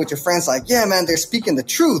bumping it with your friends like, yeah, man, they're speaking the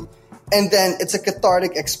truth. And then it's a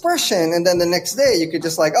cathartic expression, and then the next day you could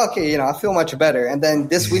just like, okay, I feel much better. And then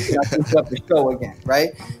this weekend I can put up the show again,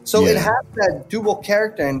 right? So It has that dual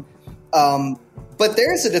character, and, but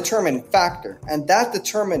there is a determinant factor, and that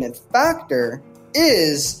determinant factor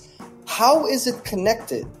is, how is it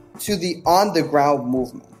connected to the on-the-ground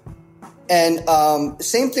movement? And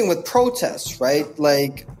same thing with protests, right?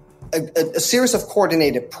 Like a series of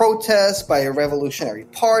coordinated protests by a revolutionary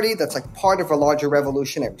party that's like part of a larger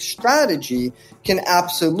revolutionary strategy can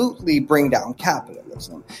absolutely bring down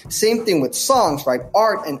capitalism. Same thing with songs, right?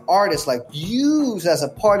 Art and artists like used as a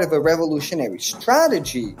part of a revolutionary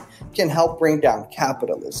strategy can help bring down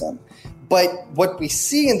capitalism. But what we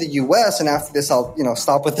see in the U.S., and after this I'll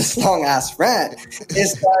stop with this long ass rant,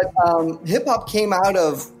 is that hip hop came out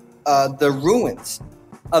of the ruins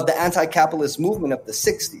of the anti-capitalist movement of the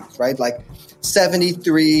 60s, right? Like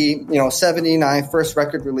 73, 79, first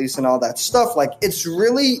record release and all that stuff. Like it's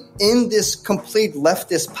really in this complete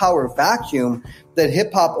leftist power vacuum that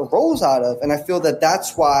hip hop arose out of, and I feel that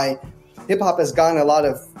that's why hip hop has gotten a lot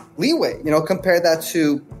of leeway. Compare that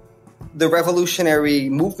to the revolutionary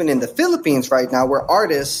movement in the Philippines right now, where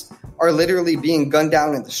artists are literally being gunned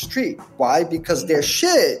down in the street. Why? Because their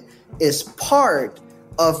shit is part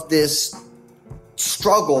of this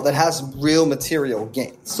struggle that has real material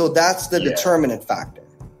gain. So that's the determinant factor.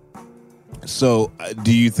 So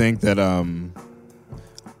do you think that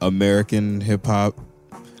American hip hop,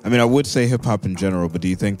 I mean, I would say hip hop in general, but do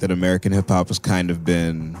you think that American hip hop has kind of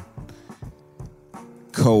been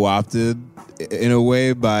co-opted in a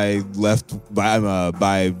way by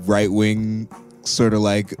right wing sort of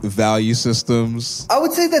like value systems? I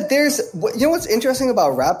would say that what's interesting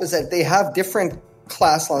about rap is that they have different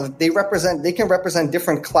class lines. They can represent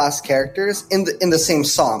different class characters in the same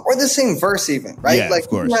song or the same verse even, right? Yeah, like of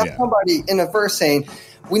course, you have somebody in a verse saying,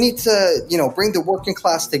 we need to, you know, bring the working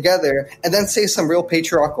class together and then say some real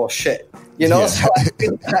patriarchal shit. You know, so I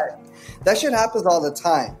think that shit happens all the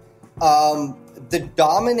time. The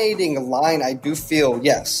dominating line, I do feel,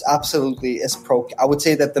 yes, absolutely, is I would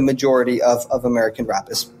say that the majority of American rap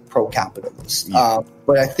is pro-capitalist.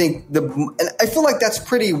 But I think and I feel like that's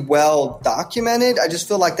pretty well documented. I just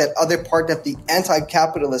feel like that other part, that the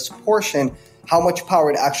anti-capitalist portion, how much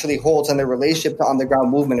power it actually holds in the relationship to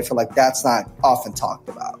underground movement, I feel like that's not often talked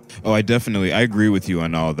about. Oh, I agree with you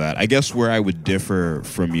on all that. I guess where I would differ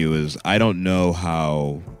from you is I don't know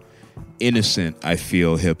how innocent I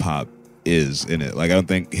feel hip-hop is in it. Like, I don't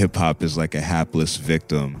think hip-hop is like a hapless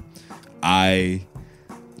victim. I'm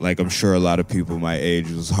sure a lot of people my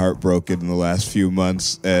age was heartbroken in the last few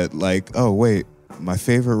months at like, oh wait, my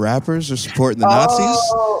favorite rappers are supporting the Nazis?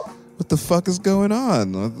 What the fuck is going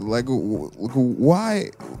on? Like,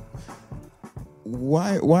 why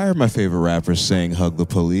are my favorite rappers saying hug the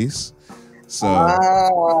police? So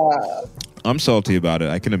I'm salty about it.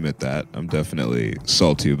 I can admit that. I'm definitely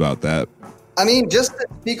salty about that. I mean, just to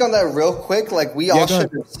speak on that real quick, like we all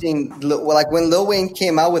should have seen, like when Lil Wayne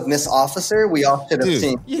came out with Miss Officer, we all should have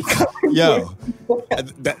seen. Yo,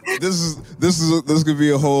 this could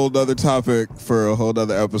be a whole other topic for a whole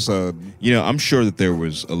other episode. You know, I'm sure that there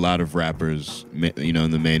was a lot of rappers, you know,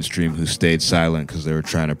 in the mainstream who stayed silent because they were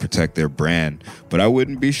trying to protect their brand. But I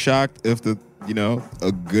wouldn't be shocked if a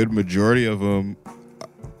good majority of them,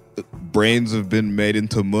 brains have been made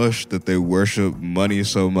into mush, that they worship money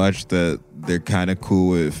so much that they're kind of cool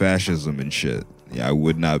with fascism and shit. Yeah, I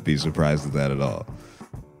would not be surprised at that at all.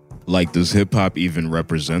 Like, does hip-hop even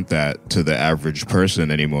represent that to the average person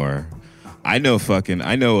anymore? I know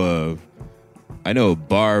a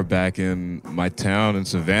bar back in my town in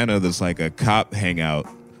Savannah that's like a cop hangout,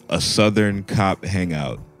 a southern cop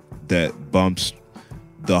hangout that bumps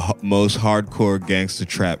the most hardcore gangster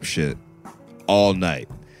trap shit all night.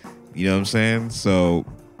 You know what I'm saying? So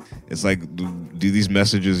it's like, do these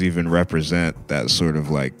messages even represent that sort of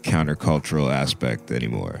like countercultural aspect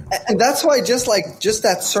anymore? And that's why just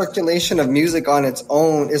that circulation of music on its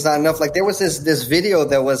own is not enough. Like, there was this video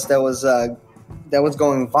that was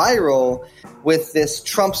going viral with this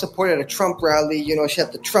Trump supporter at a Trump rally. You know, she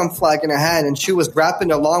had the Trump flag in her hand and she was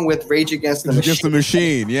rapping along with Rage Against the Machine. Against the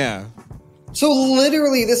Machine, yeah. So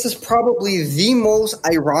literally, this is probably the most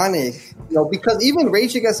ironic, you know, because even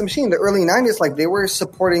Rage Against the Machine in the early 90s, like, they were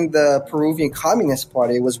supporting the Peruvian Communist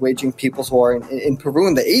Party. It was waging people's war in Peru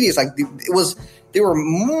in the 80s. Like, they were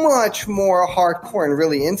much more hardcore and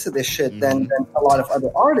really into this shit than a lot of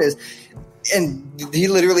other artists. And he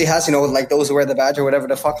literally has, you know, like, those who wear the badge or whatever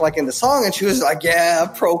the fuck, like, in the song. And she was like, yeah,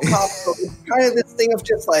 pro-cop. So it's kind of this thing of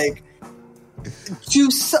just like,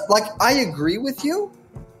 I agree with you.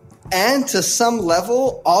 And to some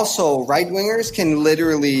level, also, right-wingers can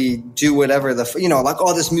literally do whatever like,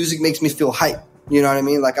 oh, this music makes me feel hype. You know what I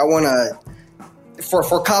mean? Like, I want to, for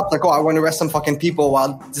cops, like, oh, I want to arrest some fucking people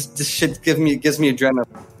while this shit gives me adrenaline.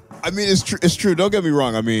 I mean, it's true. Don't get me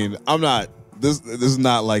wrong. I mean, this is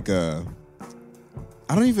not like I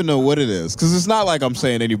don't even know what it is. Because it's not like I'm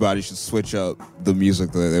saying anybody should switch up the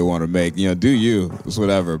music that they want to make. You know, do you. It's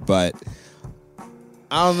whatever. But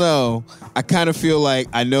I don't know. I kind of feel like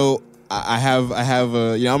I know I have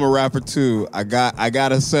a, you know, I'm a rapper too. I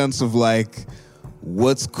got a sense of like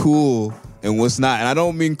what's cool and what's not. And I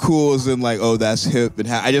don't mean cool as in like, oh, that's hip. And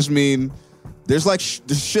I just mean there's like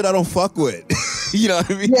there's shit I don't fuck with. You know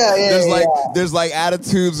what I mean? Yeah. There's like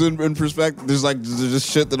attitudes and perspective. There's just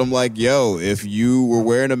shit that I'm like, yo, if you were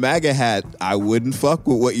wearing a MAGA hat, I wouldn't fuck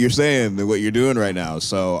with what you're saying and what you're doing right now.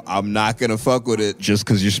 So I'm not gonna fuck with it just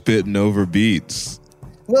because you're spitting over beats.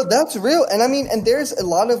 No, that's real. And I mean, and there's a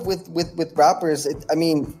lot of with rappers,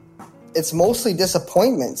 it's mostly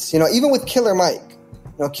disappointments. You know, even with Killer Mike.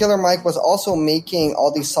 You know, Killer Mike was also making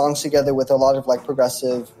all these songs together with a lot of like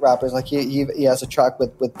progressive rappers. Like he has a track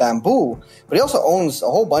with Bamboo, but he also owns a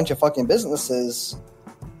whole bunch of fucking businesses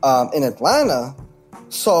in Atlanta.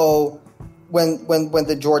 So when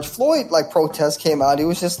the George Floyd like protest came out, he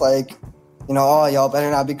was just like, you know, oh, y'all better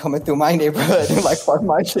not be coming through my neighborhood and like fuck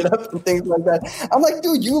my shit up and things like that. I'm like,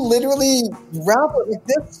 dude, you literally rap like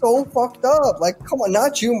this so fucked up. Like, come on,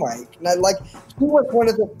 not you, Mike. And he was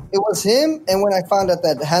it was him, and when I found out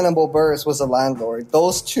that Hannibal Buress was a landlord,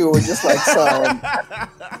 those two were just like, son.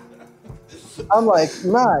 I'm like,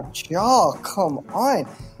 not y'all, come on.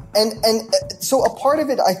 And so a part of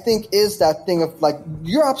it, I think, is that thing of like,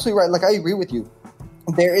 you're absolutely right. Like, I agree with you.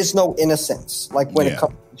 There is no innocence, like when it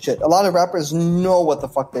comes to shit. A lot of rappers know what the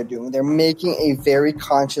fuck they're doing. They're making a very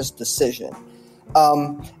conscious decision.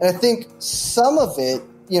 And I think some of it,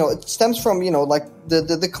 it stems from, like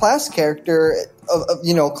the class character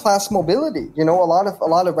of class mobility. A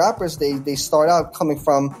lot of rappers, they start out coming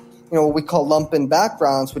from, what we call lumpen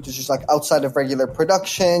backgrounds, which is just like outside of regular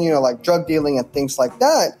production, like drug dealing and things like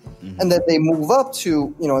that. Mm-hmm. And then they move up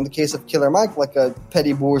to, in the case of Killer Mike, like a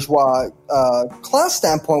petty bourgeois class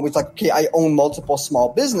standpoint, which like, okay, I own multiple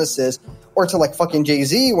small businesses, or to like fucking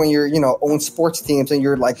Jay-Z when you're, own sports teams and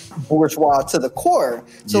you're like bourgeois to the core.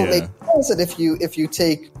 So it makes sense that if you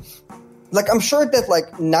take, like, I'm sure that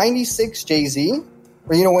like 96 Jay-Z,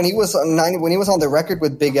 or, when he was on the record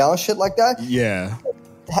with Big L and shit like that. Yeah.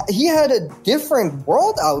 He had a different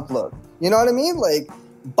world outlook. You know what I mean? Like,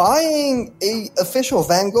 buying a official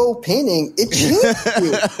Van Gogh painting, it changed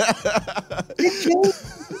you. It changed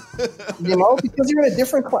you, because you're in a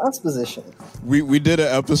different class position. We did an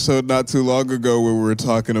episode not too long ago where we were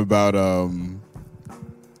talking about,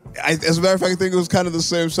 as a matter of fact, I think it was kind of the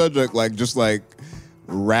same subject, like just like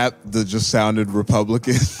rap that just sounded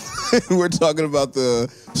Republican. We're talking about the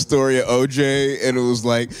story of OJ, and it was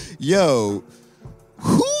like, yo,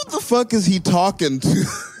 who the fuck is he talking to?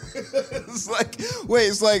 It's like, wait,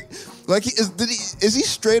 it's like is he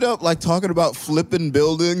straight up like talking about flipping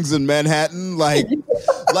buildings in Manhattan? Like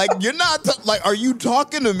you're not like, are you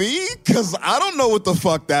talking to me? Because I don't know what the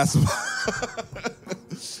fuck that's about.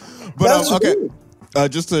 But okay,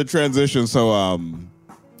 just to transition. So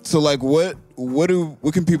like, what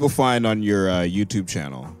can people find on your YouTube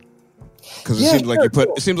channel? Because it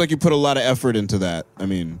seems like you put a lot of effort into that. I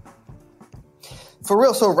mean. For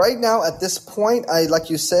real. So right now, at this point,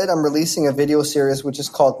 like you said, I'm releasing a video series which is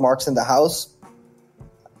called Marx in the House.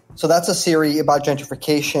 So that's a series about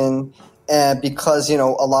gentrification. And because, a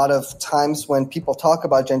lot of times when people talk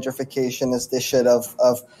about gentrification, it's this shit of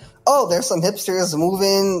oh, there's some hipsters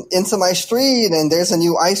moving into my street, and there's a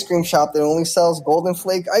new ice cream shop that only sells Golden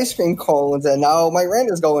Flake ice cream cones, and now my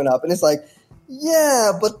rent is going up. And it's like,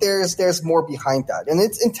 yeah, but there's more behind that. And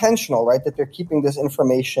it's intentional, right, that they're keeping this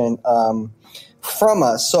information from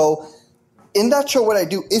us. So in that show, what I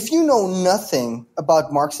do, if you know nothing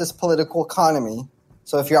about Marxist political economy,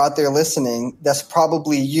 so if you're out there listening, that's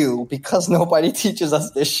probably you, because nobody teaches us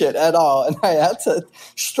this shit at all. And I had to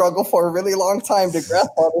struggle for a really long time to grasp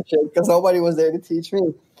all this shit because nobody was there to teach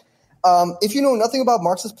me. If you know nothing about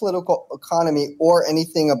Marxist political economy or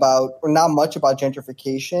anything about, or not much about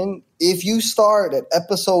gentrification, if you start at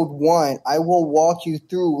episode 1, I will walk you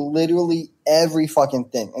through literally every fucking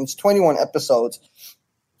thing. And it's 21 episodes.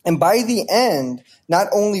 And by the end, not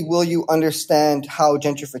only will you understand how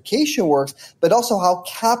gentrification works, but also how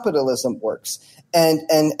capitalism works. And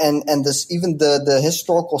this, even the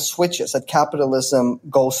historical switches that capitalism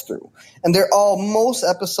goes through. And most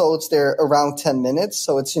episodes, they're around 10 minutes.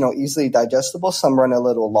 So it's, easily digestible. Some run a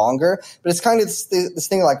little longer, but it's kind of this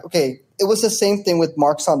thing like, okay, it was the same thing with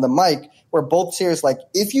Marx on the Mic, where both series, like,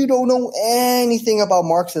 if you don't know anything about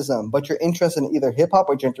Marxism, but you're interested in either hip hop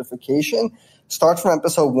or gentrification, start from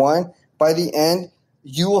episode 1. By the end,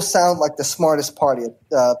 you will sound like the smartest person at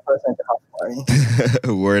the house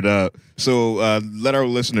party. Word up. So let our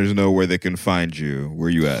listeners know where they can find you. Where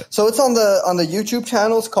you at? So it's on the YouTube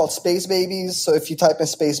channel. It's called Space Babies. So if you type in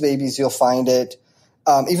Space Babies, you'll find it.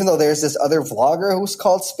 Even though there's this other vlogger who's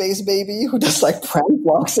called Space Baby who does like prank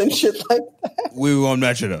vlogs and shit like that. We won't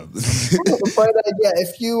match it up. But yeah,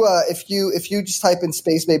 if you just type in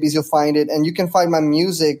Space Babies, you'll find it, and you can find my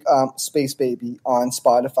music, Space Baby, on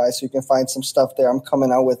Spotify. So you can find some stuff there. I'm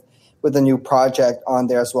coming out with a new project on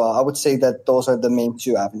there as well. I would say that those are the main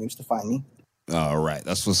 2 avenues to find me. All right,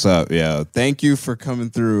 that's what's up. Yeah, thank you for coming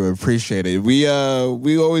through. I appreciate it. We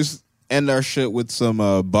always end our shit with some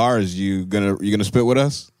bars. You gonna spit with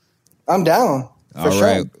us? I'm down. For All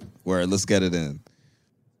right. Sure. Word, let's get it in.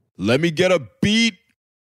 Let me get a beat.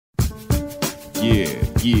 Yeah.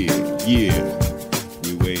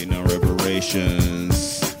 We waiting on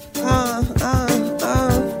reparations.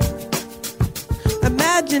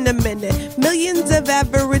 Imagine a minute. Millions of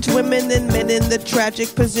average women and men in the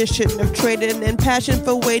tragic position of trading in passion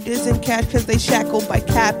for wages and cash because they shackled by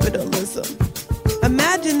capitalism.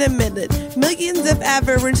 Imagine a minute. Millions of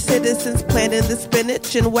average citizens planting the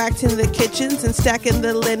spinach and waxing the kitchens and stacking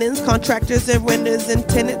the linens. Contractors and renters and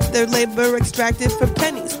tenants, their labor extracted for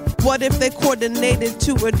pennies. What if they coordinated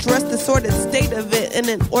to address the sordid state of it in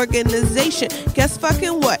an organization? Guess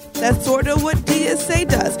fucking what? That's sort of what DSA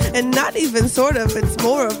does. And not even sort of, it's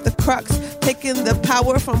more of the crux. Taking the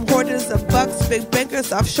power from hoarders of bucks, big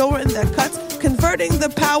bankers offshoring their cuts, converting the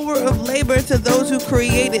power of labor to those who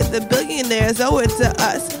created. The billionaires owe it to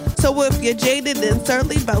us. So if you're jaded and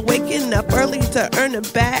surly about waking up early to earn a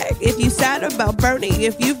bag, if you sad about burning,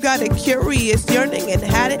 if you've got a curious yearning and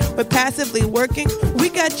had it but passively working, we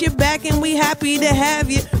got your back and we happy to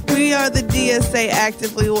have you. We are the DSA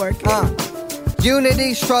actively working.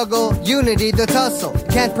 Unity, struggle, unity, the tussle.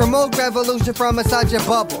 Can't promote revolution from inside your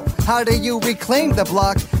bubble. How do you reclaim the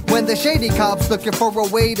block when the shady cops looking for a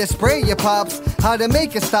way to spray your pops? How to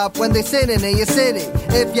make it stop when they sitting in your city?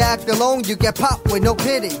 If you act alone, you get popped with no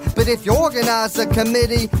pity. But if you organize a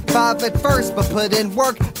committee, 5 at first, but put in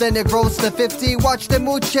work, then it grows to 50. Watch the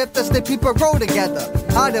mood shift as the people grow together.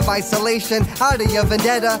 Out of isolation, out of your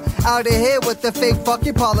vendetta, out of here with the fake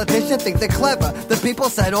fucking politicians. Think they're clever. The people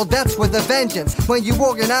settle debts with a vengeance. When you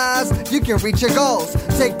organize, you can reach your goals.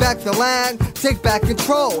 Take back the land, take back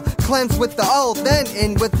control. Cleanse with the old, then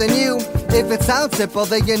in with the new. If it sounds simple,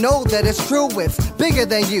 then you know that it's true. It's bigger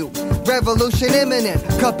than you. Revolution imminent.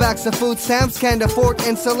 Cutbacks of food stamps, can't afford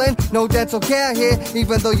insulin. No dental care here,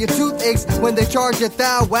 even though your tooth aches when they charge it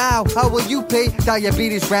thou. Wow, how will you pay?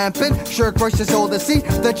 Diabetes rampant. Sure, crushes all to see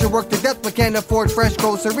that you work to death but can't afford fresh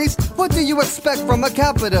groceries. What do you expect from a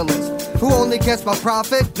capitalist who only cares about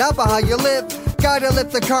profit, not about how you live? Gotta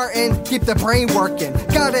lift the curtain, keep the brain working.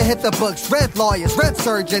 Gotta hit the books, red lawyers, red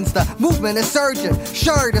surgeons. The movement is surging,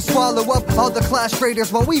 sure to swallow up all the class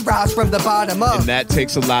traders when we rise from the bottom up. And that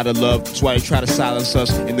takes a lot of love. That's why they try to silence us.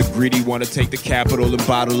 And the greedy want to take the capital and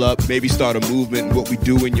bottle up. Maybe start a movement and what we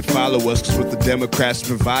do and you follow us. Cause what the Democrats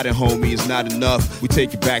providing, homie, is not enough. We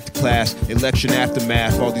take you back to class, election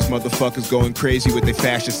aftermath. All these motherfuckers going crazy with their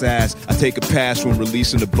fascist ass. I take a pass when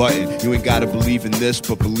releasing a button. You ain't gotta believe in this,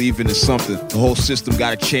 but believing in something. The whole system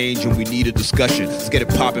gotta change and we need a discussion. Let's get it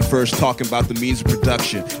popping first, talking about the means of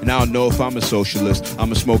production. And I don't know if I'm a socialist, I'm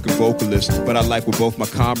a smoking vocalist, but I like where both my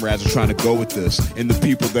comrades are trying to go with this. And the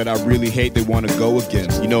people that I really hate, they want to go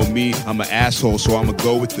against. You know me, I'm an asshole, so I'ma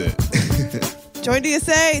go with it. Join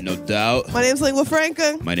DSA. No doubt. My name's Lingua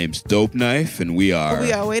Franca. My name's Dope Knife, and we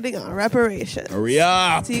are waiting on reparations. Hurry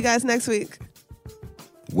up! See you guys next week.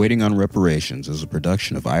 Waiting on Reparations is a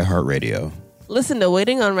production of iHeartRadio. Listen to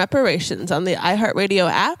Waiting on Reparations on the iHeartRadio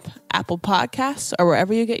app, Apple Podcasts, or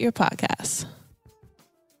wherever you get your podcasts.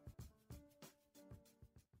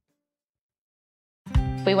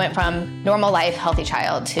 We went from normal life, healthy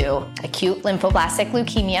child to acute lymphoblastic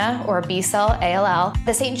leukemia, or B-cell ALL.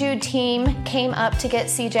 The St. Jude team came up to get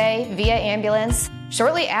CJ via ambulance.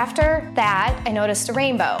 Shortly after that, I noticed a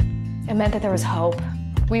rainbow. It meant that there was hope.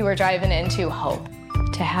 We were driving into hope.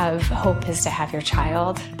 To have hope is to have your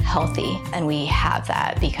child healthy, and we have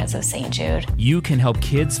that because of St. Jude. You can help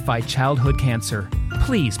kids fight childhood cancer.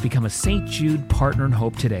 Please become a St. Jude Partner in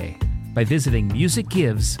Hope today by visiting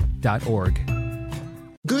musicgives.org.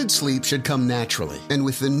 Good sleep should come naturally, and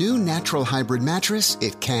with the new Natural Hybrid mattress,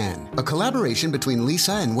 it can. A collaboration between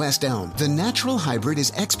Lisa and West Elm, the Natural Hybrid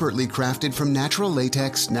is expertly crafted from natural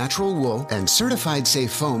latex, natural wool, and certified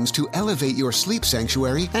safe foams to elevate your sleep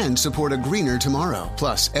sanctuary and support a greener tomorrow.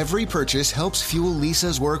 Plus, every purchase helps fuel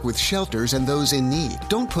Lisa's work with shelters and those in need.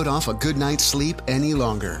 Don't put off a good night's sleep any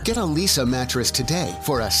longer. Get a Lisa mattress today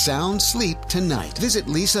for a sound sleep tonight. Visit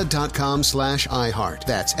lisa.com/iHeart.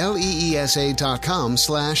 That's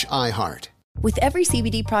LEESA.com/iHeart. With every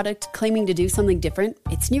CBD product claiming to do something different,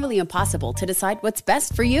 it's nearly impossible to decide what's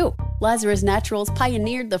best for you. Lazarus Naturals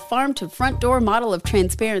pioneered the farm-to-front-door model of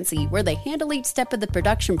transparency, where they handle each step of the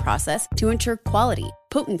production process to ensure quality,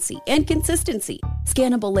 potency, and consistency.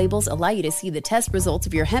 Scannable labels allow you to see the test results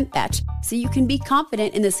of your hemp batch, so you can be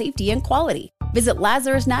confident in the safety and quality. Visit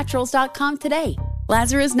LazarusNaturals.com today.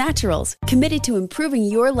 Lazarus Naturals, committed to improving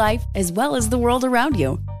your life as well as the world around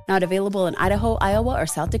you. Not available in Idaho, Iowa, or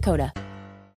South Dakota.